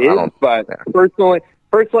it is, but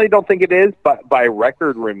personally don't think it is, but by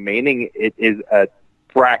record remaining, it is a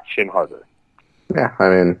fraction harder. Yeah, I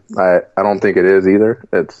mean, I don't think it is either.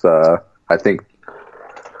 It's I think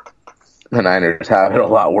the Niners have it a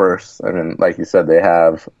lot worse. I mean, like you said, they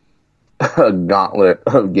have a gauntlet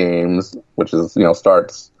of games, which is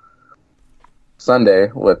starts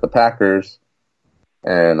Sunday with the Packers,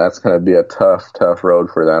 and that's going to be a tough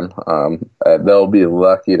road for them. They'll be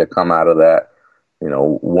lucky to come out of that,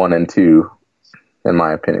 1-2 in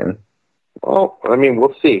my opinion. Well, I mean,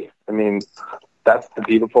 we'll see. I mean, that's the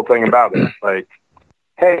beautiful thing about it. Like,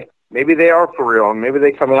 hey, maybe they are for real, and maybe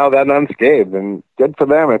they come out of that unscathed, and good for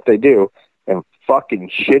them if they do, and fucking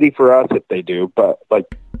shitty for us if they do. But, like,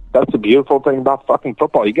 that's the beautiful thing about fucking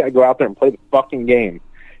football. You got to go out there and play the fucking game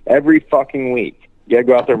every fucking week. You got to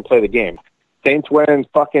go out there and play the game. Saints went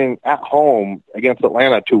fucking at home against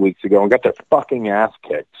Atlanta 2 weeks ago and got their fucking ass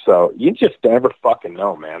kicked. So you just never fucking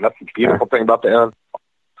know, man. That's the beautiful thing about the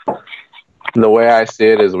NFL. The way I see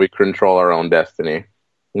it is we control our own destiny.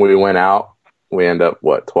 We went out, we end up,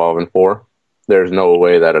 12-4? There's no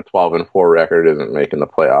way that a 12-4 record isn't making the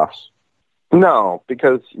playoffs. No,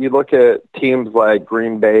 because you look at teams like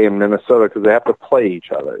Green Bay and Minnesota because they have to play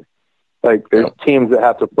each other. Like, there's teams that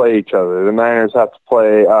have to play each other. The Niners have to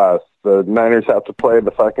play us. The Niners have to play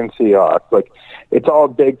the fucking Seahawks. Like, it's all a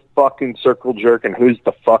big fucking circle jerk, and who's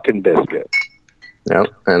the fucking biscuit? Yep,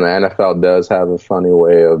 and the NFL does have a funny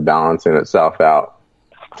way of balancing itself out.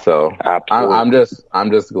 So I'm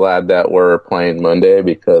just glad that we're playing Monday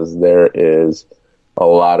because there is a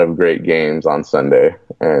lot of great games on Sunday,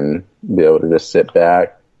 and be able to just sit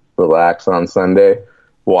back, relax on Sunday,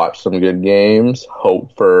 watch some good games,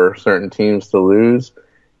 hope for certain teams to lose,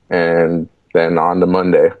 and then on to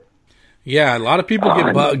Monday. Yeah, a lot of people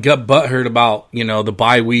get butthurt about, the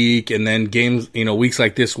bye week and then games, weeks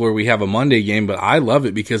like this where we have a Monday game, but I love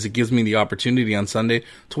it because it gives me the opportunity on Sunday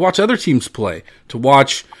to watch other teams play, to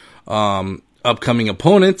watch upcoming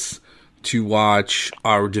opponents, to watch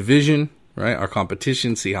our division, right, our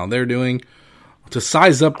competition, see how they're doing, to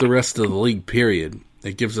size up the rest of the league, period.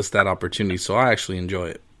 It gives us that opportunity, so I actually enjoy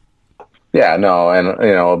it. Yeah, no,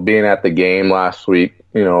 and, being at the game last week,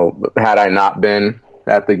 had I not been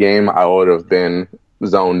at the game, I would have been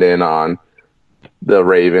zoned in on the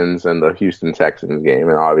Ravens and the Houston Texans game,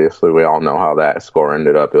 and obviously we all know how that score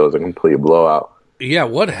ended up. It was a complete blowout. Yeah,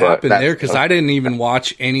 what happened there? Because I didn't even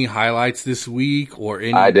watch any highlights this week or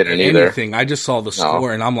anything. I just saw the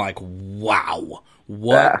score, and I'm like, wow,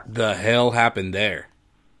 what the hell happened there?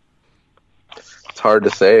 It's hard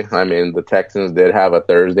to say. I mean, the Texans did have a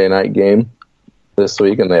Thursday night game this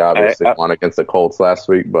week, and they obviously won against the Colts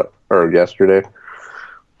yesterday.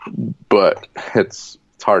 But it's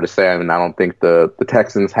hard to say. I mean, I don't think the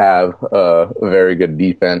Texans have a very good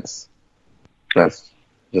defense. That's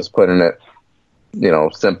just putting it,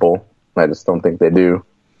 simple. I just don't think they do.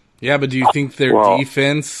 Yeah, but do you think their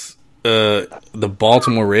defense, the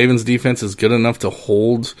Baltimore Ravens defense, is good enough to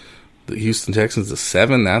hold the Houston Texans to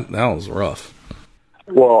 7? That was rough.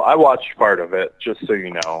 Well, I watched part of it, just so you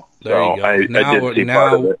know. There you go. I did see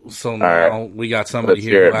part of it. So now we got somebody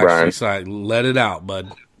here who actually said, let it out,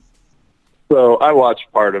 bud. So I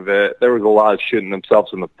watched part of it. There was a lot of shooting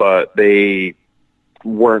themselves in the foot. They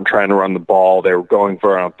weren't trying to run the ball. They were going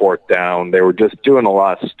for it on fourth down. They were just doing a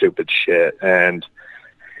lot of stupid shit. And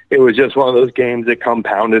it was just one of those games that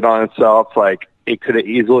compounded on itself. Like, it could have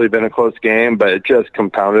easily been a close game, but it just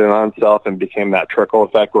compounded on itself and became that trickle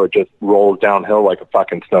effect where it just rolls downhill like a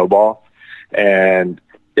fucking snowball. And,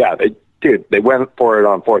 yeah, they went for it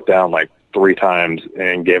on fourth down like 3 times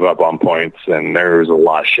and gave up on points, and there was a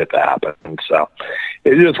lot of shit that happened. So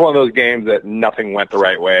it's just one of those games that nothing went the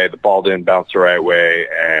right way. The ball didn't bounce the right way,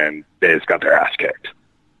 and they just got their ass kicked.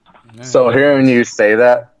 So hearing you say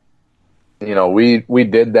that, we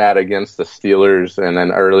did that against the Steelers and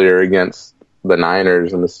then earlier against the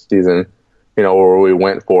Niners in the season, where we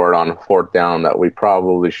went for it on fourth down that we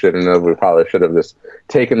probably shouldn't have. We probably should have just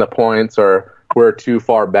taken the points, or we're too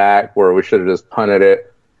far back where we should have just punted it.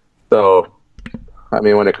 So, I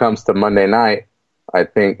mean, when it comes to Monday night, I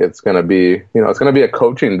think it's going to be, it's going to be a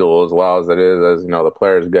coaching duel as well as it is as, the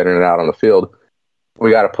players getting it out on the field.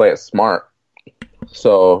 We got to play it smart.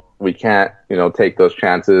 So we can't, take those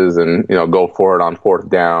chances and, go for it on fourth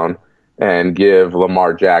down and give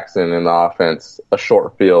Lamar Jackson and the offense a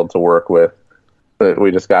short field to work with. But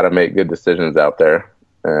we just got to make good decisions out there.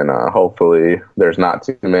 And hopefully there's not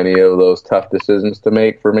too many of those tough decisions to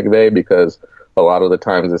make for McVay, because a lot of the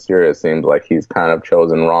times this year it seems like he's kind of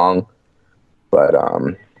chosen wrong. But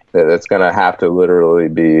it's going to have to literally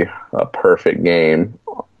be a perfect game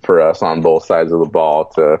for us on both sides of the ball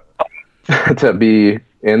to be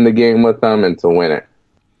in the game with them and to win it,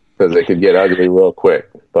 because it could get ugly real quick.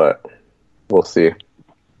 But we'll see.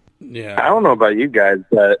 Yeah, I don't know about you guys,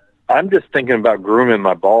 but I'm just thinking about grooming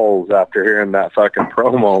my balls after hearing that fucking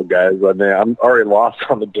promo, guys. I mean, I'm already lost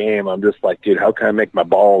on the game. I'm just like, dude, how can I make my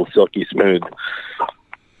balls silky smooth?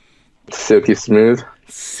 Silky smooth?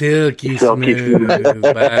 Silky smooth,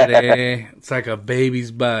 buddy. It's like a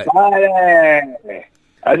baby's butt. Buddy.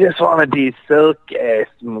 I just want to be silky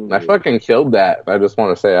smooth. I fucking killed that. I just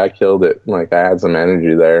want to say I killed it. Like, I had some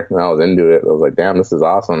energy there, and I was into it. I was like, damn, this is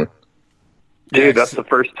awesome. Dude, that's the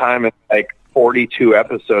first time in, like, 42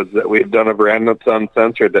 episodes that we've done of Random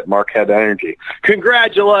Uncensored that Mark had energy.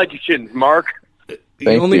 Congratulations, Mark. He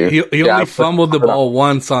only fumbled the ball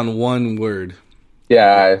once on one word.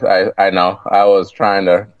 Yeah, I know. I was trying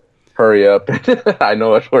to hurry up. I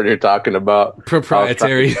know which word you're talking about.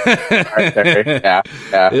 Proprietary. Yeah.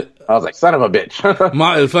 I was like, son of a bitch.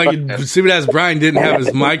 My fucking stupid ass Brian didn't have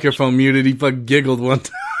his microphone muted. He fucking giggled one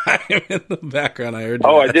time in the background. I heard.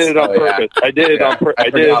 I did it on purpose. I did it on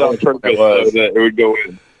purpose so that it would go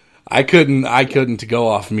in. I couldn't go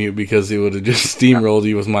off mute because it would have just steamrolled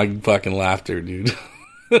you with my fucking laughter, dude.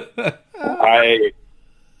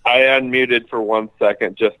 I unmuted for 1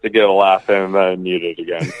 second just to get a laugh in, and then I muted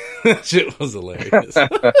again. That shit was hilarious. And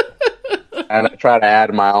I try to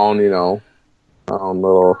add my own, little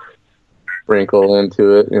wrinkle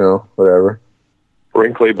into it, whatever.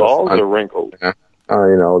 Wrinkly balls or wrinkles? Yeah.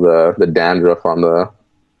 The dandruff on the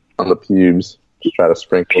pubes. Just try to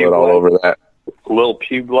sprinkle it all over that. Little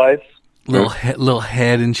pube lice? Little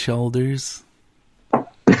head and shoulders. Some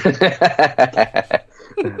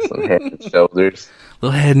head and shoulders.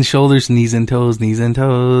 Little head and shoulders, knees and toes.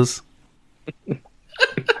 It's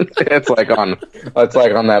like on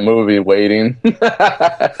that movie Waiting. I'm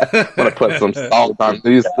gonna put some salt on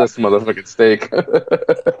this motherfucking steak.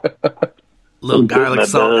 Little garlic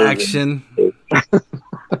salt action.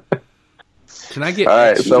 Can I get? All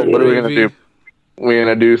right. So what are we gonna do? We're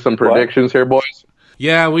gonna do some predictions here, boys.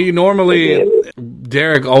 Yeah, we normally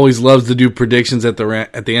Derek always loves to do predictions at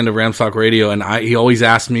the end of Rams Talk Radio, and he always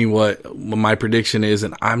asks me what my prediction is,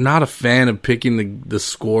 and I'm not a fan of picking the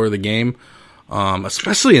score of the game,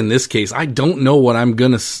 especially in this case. I don't know what I'm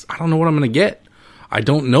gonna get. I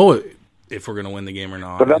don't know if we're gonna win the game or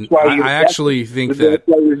not. But that's why I actually think that. That's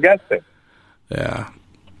why you're guessing. Yeah,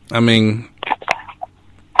 I mean,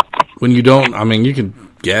 when you don't, you can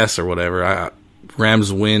guess or whatever.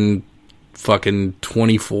 Rams win. Fucking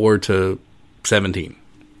 24-17,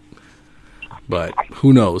 but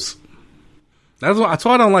who knows? That's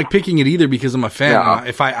why I don't like picking it either because I'm a fan. Yeah.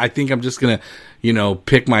 If I think I'm just gonna,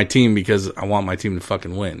 pick my team because I want my team to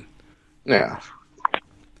fucking win. Yeah.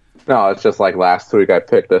 No, it's just like last week I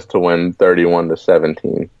picked us to win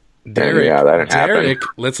 31-17. Derek, that didn't happen.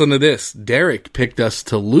 Listen to this. Derek picked us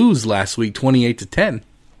to lose last week, 28-10.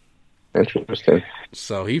 Interesting.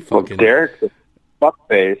 So he fucking Derek.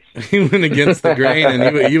 Fuckface. He went against the grain, and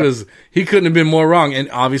he couldn't have been more wrong.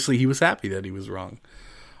 And obviously, he was happy that he was wrong.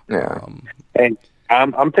 Yeah. And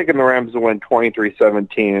I'm picking the Rams to win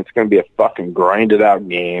 23-17. It's going to be a fucking grinded out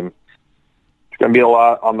game. It's going to be a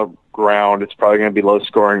lot on the ground. It's probably going to be low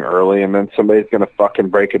scoring early, and then somebody's going to fucking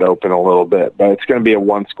break it open a little bit. But it's going to be a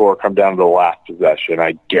one score come down to the last possession.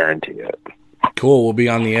 I guarantee it. Cool. We'll be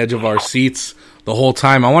on the edge of our seats the whole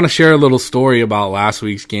time. I want to share a little story about last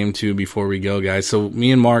week's game too before we go, guys. So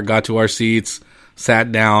me and Mark got to our seats,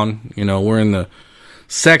 sat down. We're in the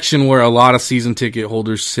section where a lot of season ticket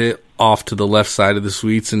holders sit off to the left side of the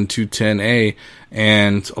suites in 210A,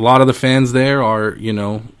 and a lot of the fans there are,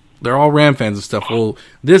 they're all Ram fans and stuff. Well,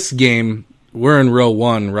 this game, we're in row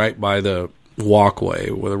 1 right by the walkway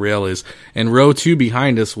where the rail is, and row 2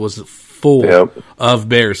 behind us was full of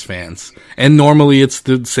Bears fans. And normally it's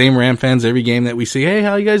the same Ram fans every game that we see, hey,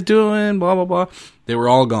 how you guys doing, blah, blah, blah. They were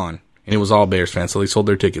all gone, and it was all Bears fans, so they sold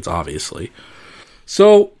their tickets, obviously.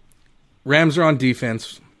 So, Rams are on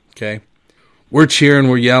defense, okay? We're cheering,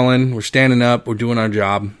 we're yelling, we're standing up, we're doing our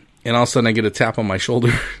job, and all of a sudden I get a tap on my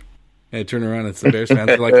shoulder, and I turn around, and it's the Bears fans.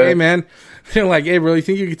 They're like, hey, man. They're like, hey, bro, you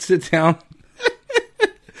think you could sit down?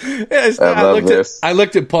 I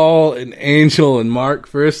looked at Paul and Angel and Mark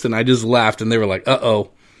first, and I just laughed, and they were like, uh-oh.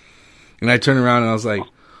 And I turned around, and I was like,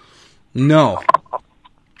 no.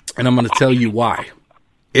 And I'm going to tell you why.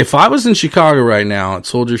 If I was in Chicago right now at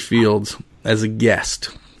Soldier Field as a guest,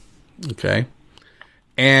 okay,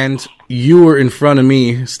 and you were in front of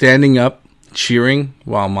me standing up, cheering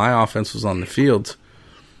while my offense was on the field,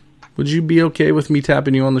 would you be okay with me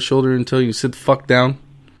tapping you on the shoulder until you sit the fuck down?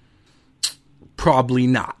 Probably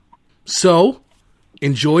not. So,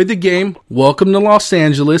 enjoy the game. Welcome to Los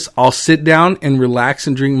Angeles. I'll sit down and relax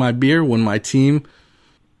and drink my beer when my team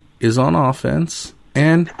is on offense.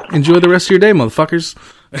 And enjoy the rest of your day, motherfuckers.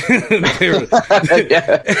 I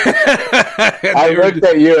looked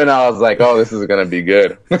at you and I was like, "Oh, this is gonna be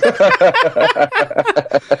good."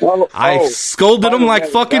 I scolded them like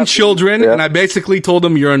fucking children, and I basically told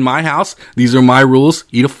them, "You're in my house. These are my rules.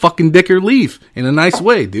 Eat a fucking dick or leave." In a nice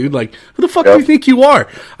way, dude. Like, who the fuck do you think you are?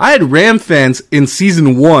 I had Ram fans in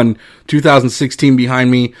season 1, 2016, behind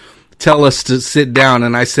me tell us to sit down,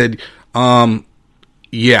 and I said,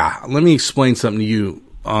 "Yeah, let me explain something to you.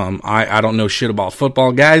 I don't know shit about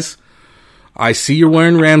football, guys. I see you're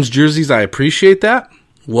wearing Rams jerseys. I appreciate that.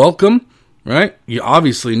 Welcome." Right? You're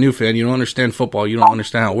obviously a new fan. You don't understand football. You don't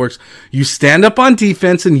understand how it works. You stand up on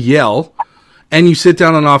defense and yell, and you sit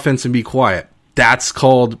down on offense and be quiet. That's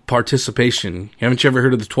called participation. Haven't you ever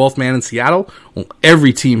heard of the 12th man in Seattle? Well,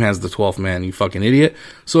 every team has the 12th man, you fucking idiot.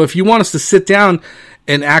 So if you want us to sit down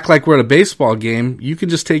and act like we're at a baseball game, you can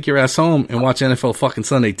just take your ass home and watch NFL fucking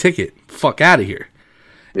Sunday Ticket. Fuck out of here.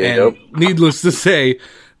 Yeah, and needless to say,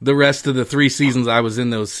 the rest of the 3 seasons I was in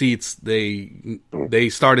those seats, they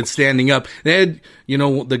started standing up. They had,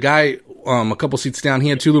 the guy a couple seats down, he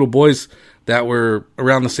had 2 little boys that were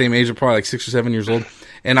around the same age, probably like 6 or 7 years old.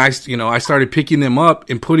 And I started picking them up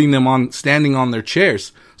and putting them standing on their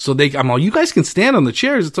chairs. So I'm all, "You guys can stand on the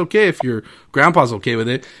chairs. It's okay if your grandpa's okay with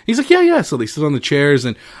it." He's like, yeah. So they sit on the chairs,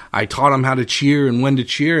 and I taught them how to cheer and when to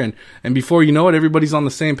cheer. And before you know it, everybody's on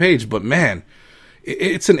the same page. But man,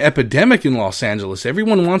 it's an epidemic in Los Angeles.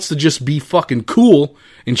 Everyone wants to just be fucking cool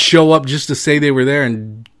and show up just to say they were there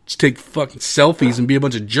and take fucking selfies and be a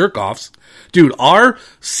bunch of jerk-offs. Dude, our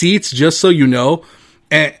seats, just so you know,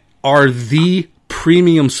 are the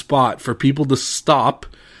premium spot for people to stop,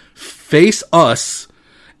 face us,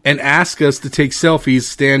 and ask us to take selfies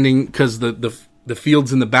standing, because the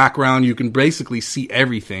field's in the background. You can basically see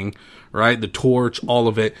everything, right? The torch, all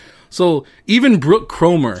of it. So even Brooke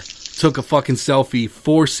Cromer took a fucking selfie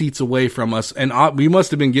 4 seats away from us, and we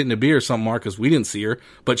must have been getting a beer or something, Mark, because we didn't see her.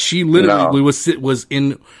 But she literally was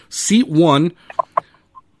in seat 1,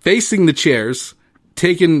 facing the chairs,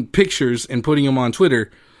 taking pictures and putting them on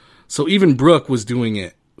Twitter. So even Brooke was doing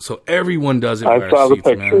it. So everyone does it. I saw the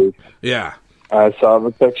pictures. Man. Yeah, I saw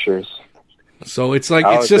the pictures. So it's like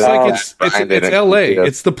it's LA.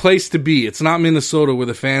 It's the place to be. It's not Minnesota where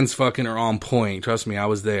the fans fucking are on point. Trust me, I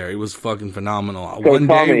was there. It was fucking phenomenal.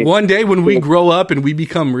 One day when we grow up and we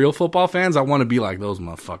become real football fans, I want to be like those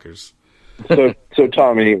motherfuckers. So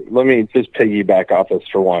Tommy, let me just piggyback off this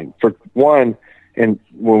for one. And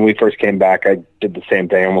when we first came back, I did the same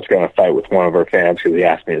thing. I almost got in a fight with one of our fans because he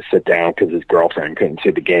asked me to sit down because his girlfriend couldn't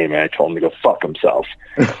see the game, and I told him to go fuck himself.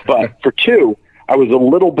 But for 2, I was a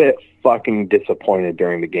little bit fucking disappointed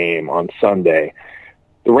during the game on Sunday.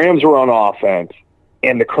 The Rams were on offense,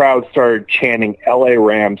 and the crowd started chanting LA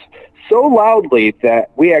Rams so loudly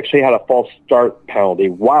that we actually had a false start penalty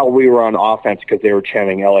while we were on offense because they were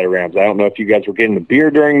chanting LA Rams. I don't know if you guys were getting a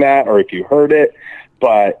beer during that or if you heard it,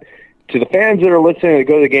 but to the fans that are listening to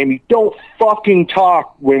go to the game, you don't fucking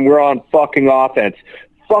talk when we're on fucking offense.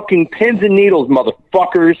 Fucking pins and needles,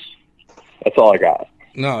 motherfuckers. That's all I got.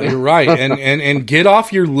 No, you're right. And get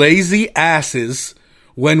off your lazy asses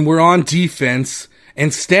when we're on defense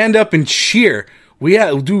and stand up and cheer.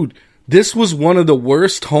 Dude, this was one of the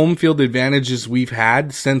worst home field advantages we've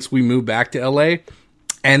had since we moved back to LA.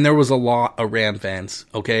 And there was a lot of Ram fans,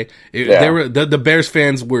 okay? The Bears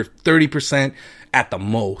fans were 30% at the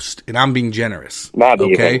most, and I'm being generous. Not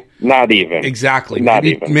even. Exactly.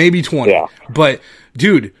 Maybe 20. Yeah. But,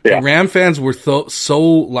 dude, the Ram fans were so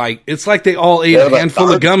like, it's like they all ate a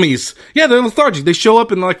handful of gummies. Yeah, they're lethargic. They show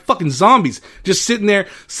up and like fucking zombies, just sitting there,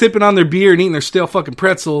 sipping on their beer and eating their stale fucking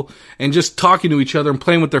pretzel and just talking to each other and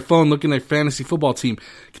playing with their phone, looking at their fantasy football team.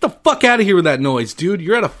 Get the fuck out of here with that noise, dude.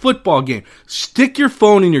 You're at a football game. Stick your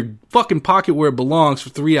phone in your fucking pocket where it belongs for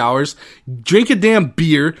 3 hours, drink a damn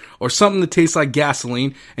beer or something that tastes like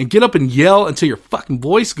gasoline, and get up and yell until your fucking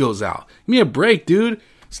voice goes out. Give me a break, dude.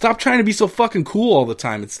 Stop trying to be so fucking cool all the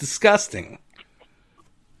time. It's disgusting.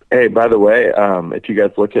 Hey, by the way, if you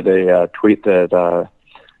guys look at a tweet that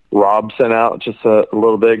Rob sent out just a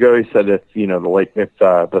little bit ago, he said if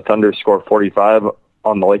the Thunder score 45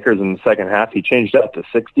 on the Lakers in the second half, he changed that to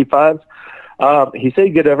 65. He said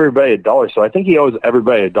he'd get everybody $1, so I think he owes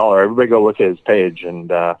everybody $1. Everybody go look at his page, and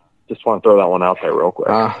just want to throw that one out there real quick.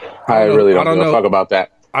 I really don't give a fuck about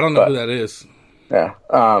that. I don't know who that is. Yeah.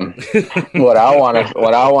 What I want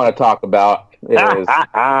to talk about is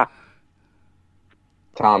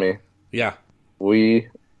Tommy. Yeah. We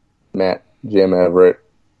met Jim Everett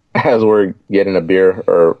as we're getting a beer,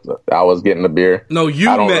 or I was getting a beer. No, you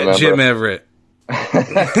met Jim Everett. Me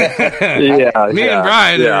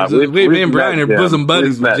and Brian are bosom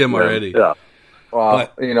buddies with Jim already. Yeah. Well,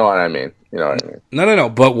 you know what I mean. No.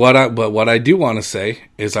 But what I do want to say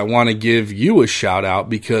is I want to give you a shout out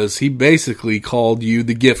because he basically called you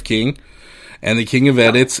the gift king and the king of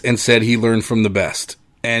edits and said he learned from the best.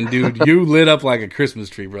 And dude, you lit up like a Christmas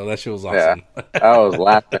tree, bro. That shit was awesome. Yeah, I was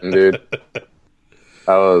laughing, dude.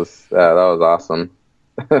 That was awesome.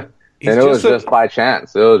 And it was just by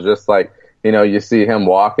chance. It was just like, you see him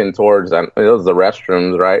walking towards, it was the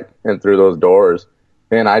restrooms, right? And through those doors.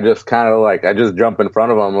 And I just kind of I just jump in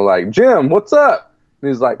front of him. I'm like, Jim, what's up? And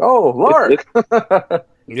he's like, oh, Lark.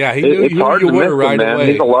 Yeah, he knew you were right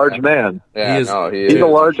away. He's a large man. Yeah, he's a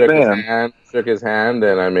large man. Shook his hand,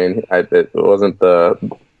 and I mean, it wasn't the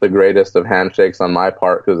greatest of handshakes on my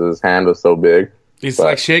part because his hand was so big. It's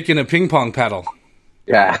like shaking a ping pong paddle.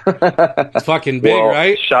 Yeah. It's fucking big,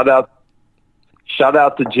 right? Shout out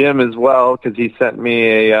to Jim as well because he sent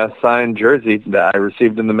me a signed jersey that I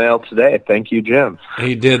received in the mail today. Thank you, Jim.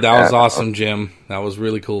 He did. That was awesome, Jim. That was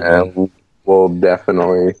really cool. And we'll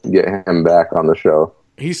definitely get him back on the show.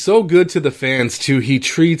 He's so good to the fans, too. He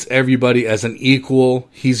treats everybody as an equal.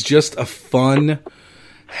 He's just a fun,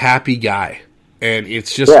 happy guy. And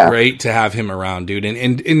it's just great to have him around, dude.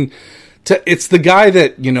 And it's the guy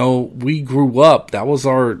that, we grew up. That was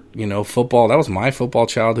our, football. That was my football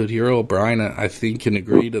childhood hero. Brian, I think, can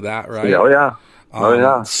agree to that, right? Oh, yeah.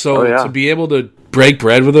 To be able to break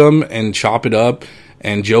bread with him and chop it up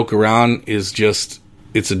and joke around is just,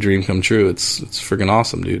 it's a dream come true. It's freaking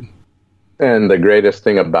awesome, dude. And the greatest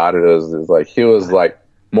thing about it is he was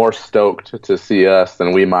more stoked to see us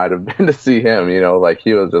than we might have been to see him. He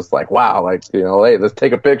was just like, wow, hey, let's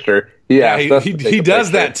take a picture. He does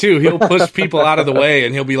that too. He'll push people out of the way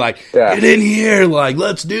and he'll be like, get in here,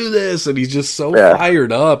 let's do this. And he's just so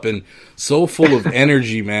fired up and so full of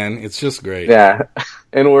energy, man. It's just great. Yeah.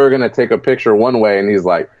 And we're going to take a picture one way and he's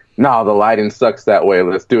like, no, the lighting sucks that way.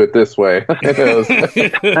 Let's do it this way. It was just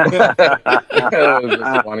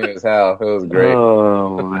funny as hell. It was great.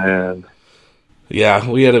 Oh, man. Yeah,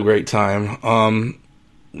 we had a great time.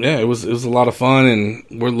 It was a lot of fun, and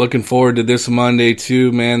we're looking forward to this Monday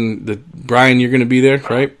too, man. Brian, you're going to be there,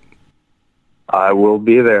 right? I will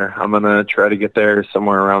be there. I'm going to try to get there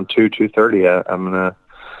somewhere around 2:30. I'm going to.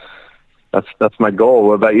 That's my goal.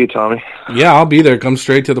 What about you, Tommy? Yeah, I'll be there. Come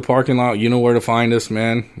straight to the parking lot. You know where to find us,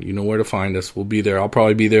 man. You know where to find us. We'll be there. I'll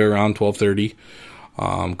probably be there around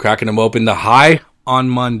 12:30. Cracking them open. The high on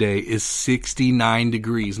Monday is 69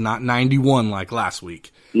 degrees, not 91 like last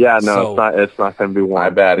week. Yeah, no, it's not going to be warm. My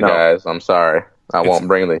bad, guys. I'm sorry. I won't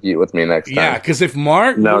bring the heat with me next time. Yeah, because if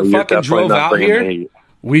Mark fucking drove out here,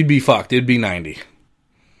 we'd be fucked. It'd be 90.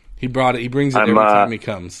 He brings it every time he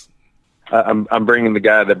comes. I'm bringing the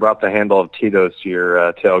guy that brought the handle of Tito's to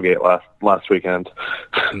your tailgate last weekend.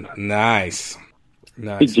 Nice.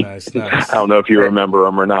 I don't know if you remember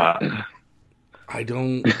him or not. I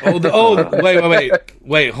don't.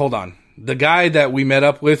 Wait, hold on. The guy that we met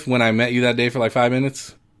up with when I met you that day for 5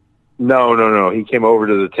 minutes? No. He came over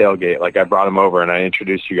to the tailgate. I brought him over and I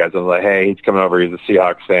introduced you guys. I was like, hey, he's coming over. He's a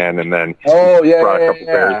Seahawks fan. And then brought a couple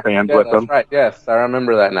Bears fans with him. Right. Yes, I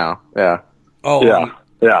remember that now. Yeah. Oh, yeah.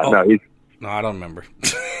 No, I don't remember.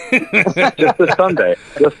 Just this Sunday.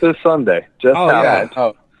 It was a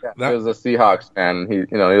Seahawks fan. He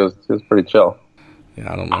was pretty chill.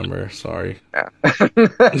 Yeah, I don't remember. Sorry. Yeah.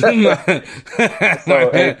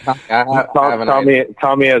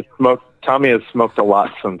 Tommy has smoked a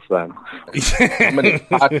lot since then. How many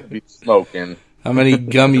pots have you smoking? How many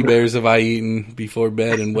gummy bears have I eaten before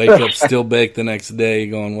bed and wake up still baked the next day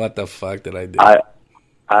going, what the fuck did I do?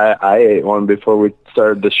 I ate one before we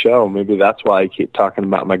started the show. Maybe that's why I keep talking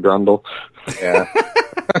about my grundle. Yeah.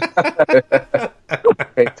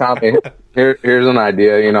 Hey, Tommy, here's an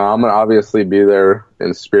idea. I'm going to obviously be there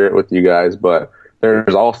in spirit with you guys, but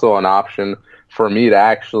there's also an option for me to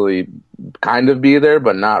actually kind of be there,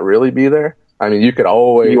 but not really be there. I mean, you could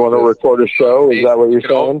always... You want to record a show? Is that what you're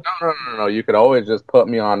saying? No. You could always just put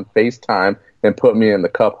me on FaceTime and put me in the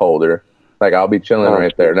cup holder. I'll be chilling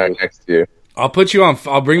right there next to you. I'll put you on...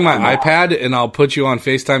 I'll bring my iPad and I'll put you on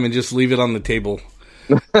FaceTime and just leave it on the table.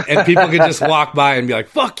 And people can just walk by and be like,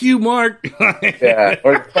 fuck you, Mark. Yeah,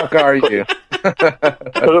 where the fuck are you?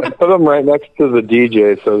 Put him right next to the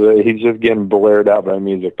DJ so that he's just getting blared out by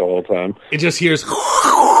music the whole time. It just hears...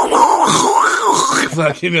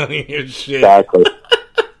 Like, you hear shit. Exactly.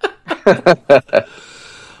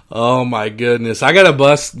 Oh, my goodness. I got to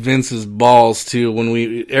bust Vince's balls,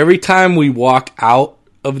 too. Every time we walk out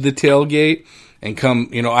of the tailgate and come,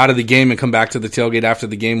 out of the game and come back to the tailgate after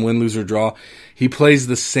the game, win, lose, or draw, he plays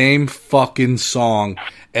the same fucking song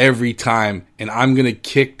every time, and I'm going to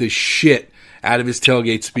kick the shit out of his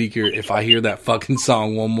tailgate speaker if I hear that fucking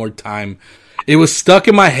song one more time. It was stuck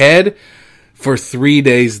in my head for 3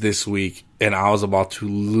 days this week, and I was about to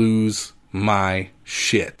lose my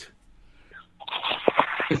shit.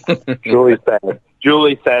 Julie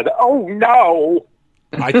said, "Oh no."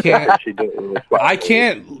 I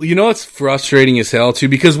can't, you know, it's frustrating as hell too,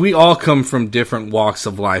 because we all come from different walks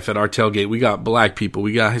of life at our tailgate. We got black people,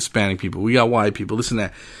 we got Hispanic people, we got white people, this and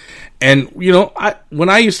that. And, you know, when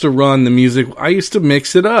I used to run the music, I used to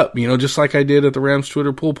mix it up, you know, just like I did at the Rams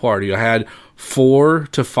Twitter pool party. I had 4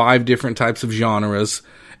 to 5 different types of genres,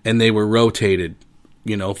 and they were rotated,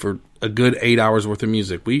 you know, for a good 8 hours worth of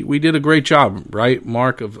music. We did a great job, right,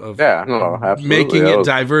 Mark, of making it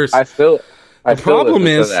diverse. The problem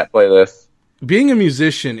is, that playlist. Being a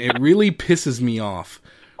musician, it really pisses me off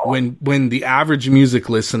when the average music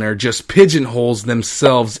listener just pigeonholes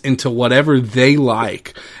themselves into whatever they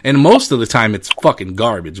like. And most of the time it's fucking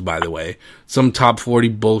garbage, by the way. Some top 40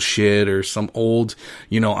 bullshit or some old,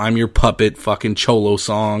 you know, I'm Your Puppet fucking Cholo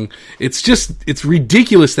song. It's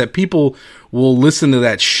ridiculous that people will listen to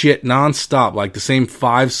that shit nonstop, like the same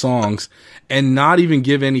 5 songs, and not even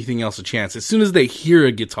give anything else a chance. As soon as they hear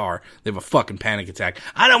a guitar, they have a fucking panic attack.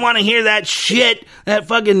 I don't want to hear that shit. That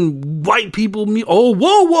fucking white people. Oh,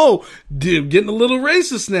 whoa. Dude, getting a little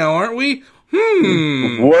racist now, aren't we?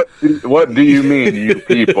 What do you mean, you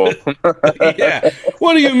people? Yeah.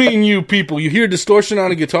 What do you mean, you people? You hear distortion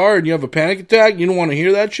on a guitar and you have a panic attack? You don't want to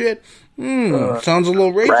hear that shit? Sounds a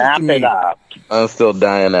little racist to me. Wrap it up. I'm still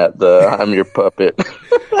dying at the I'm Your Puppet.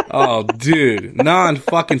 Oh, dude.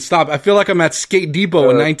 Fucking stop. I feel like I'm at Skate Depot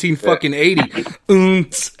in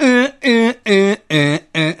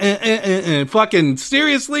 1980. Fucking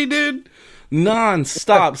seriously, dude?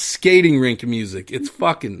 Non-stop skating rink music. It's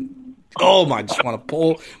fucking... Oh my, I just want to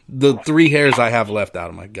pull the 3 hairs I have left out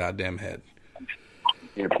of my goddamn head.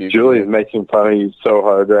 Julie's making fun of you so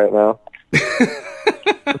hard right now.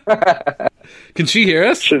 Can she hear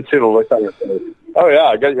us? You should see the look on her face. Oh yeah,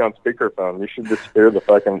 I got you on speakerphone. You should just see the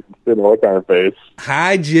look on her face.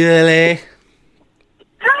 Hi, Julie.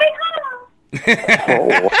 Hi.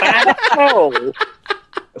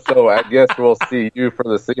 So I guess we'll see you for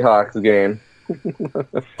the Seahawks game.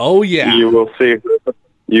 Oh yeah, you will see her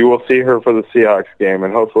for the Seahawks game,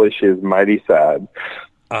 and hopefully she is mighty sad.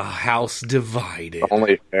 A house divided.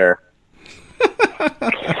 Only fair.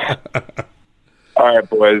 All right,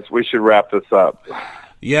 boys, we should wrap this up.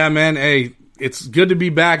 Yeah, man. Hey, it's good to be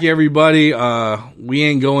back, everybody. We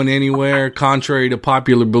ain't going anywhere. Contrary to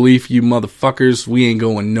popular belief, you motherfuckers, we ain't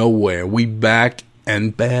going nowhere. We back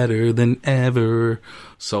and better than ever.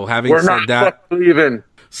 So having said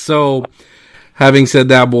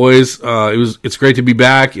that, boys, it's great to be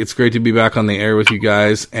back. It's great to be back on the air with you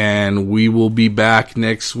guys, and we will be back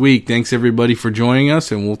next week. Thanks everybody for joining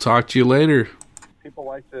us, and we'll talk to you later. People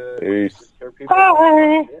like to. Peace.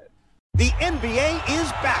 The NBA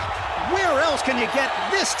is back. Where else can you get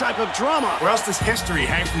this type of drama? Where else does history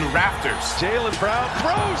hang from the rafters? Jaylen Brown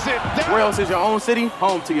throws it down. Where else is your own city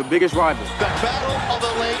home to your biggest rival? The Battle of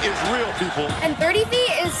LA is real, people. And 30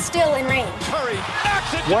 feet is still in range. Curry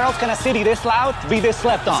knocks it. Where else can a city this loud be this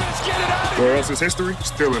slept on? Where else is history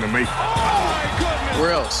still in the making? Oh, my goodness.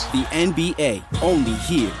 Where else? The NBA, only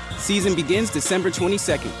here. Season begins December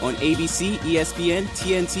 22nd on ABC, ESPN,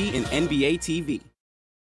 TNT, and NBA TV.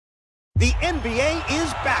 The NBA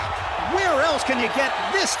is back. Where else can you get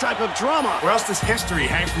this type of drama? Where else does history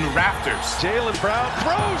hang from the rafters? Jaylen Brown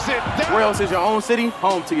throws it down. Where else is your own city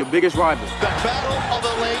home to your biggest rival? The Battle of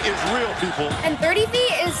LA is real, people. And 30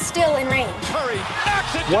 feet is still in range. Curry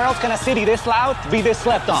knocks it. Where else can a city this loud be this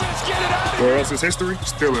slept on? Where else is history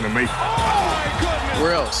still in the making? Oh, my goodness.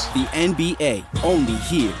 Where else? The NBA, only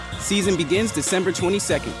here. Season begins December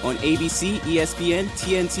 22nd on ABC, ESPN,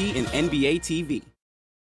 TNT, and NBA TV.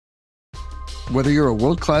 Whether you're a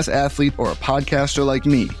world-class athlete or a podcaster like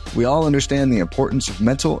me, we all understand the importance of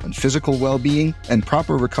mental and physical well-being and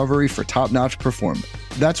proper recovery for top-notch performance.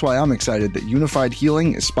 That's why I'm excited that Unified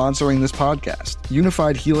Healing is sponsoring this podcast.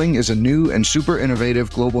 Unified Healing is a new and super innovative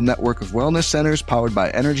global network of wellness centers powered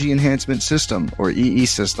by Energy Enhancement System, or EE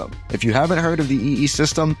System. If you haven't heard of the EE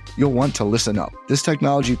System, you'll want to listen up. This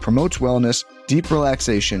technology promotes wellness, deep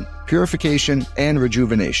relaxation, purification, and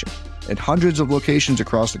rejuvenation. At hundreds of locations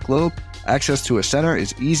across the globe, access to a center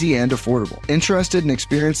is easy and affordable. Interested in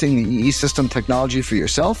experiencing the EE System technology for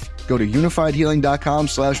yourself? Go to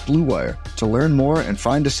unifiedhealing.com/bluewire to learn more and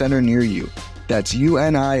find a center near you. That's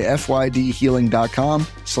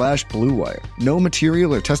unifydhealing.com/Blue Wire. No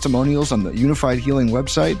material or testimonials on the Unified Healing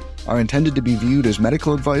website are intended to be viewed as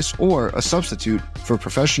medical advice or a substitute for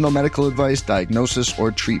professional medical advice, diagnosis,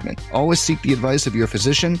 or treatment. Always seek the advice of your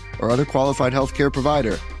physician or other qualified healthcare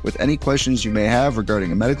provider with any questions you may have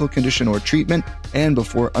regarding a medical condition or treatment and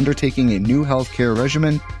before undertaking a new healthcare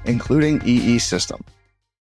regimen, including EE system.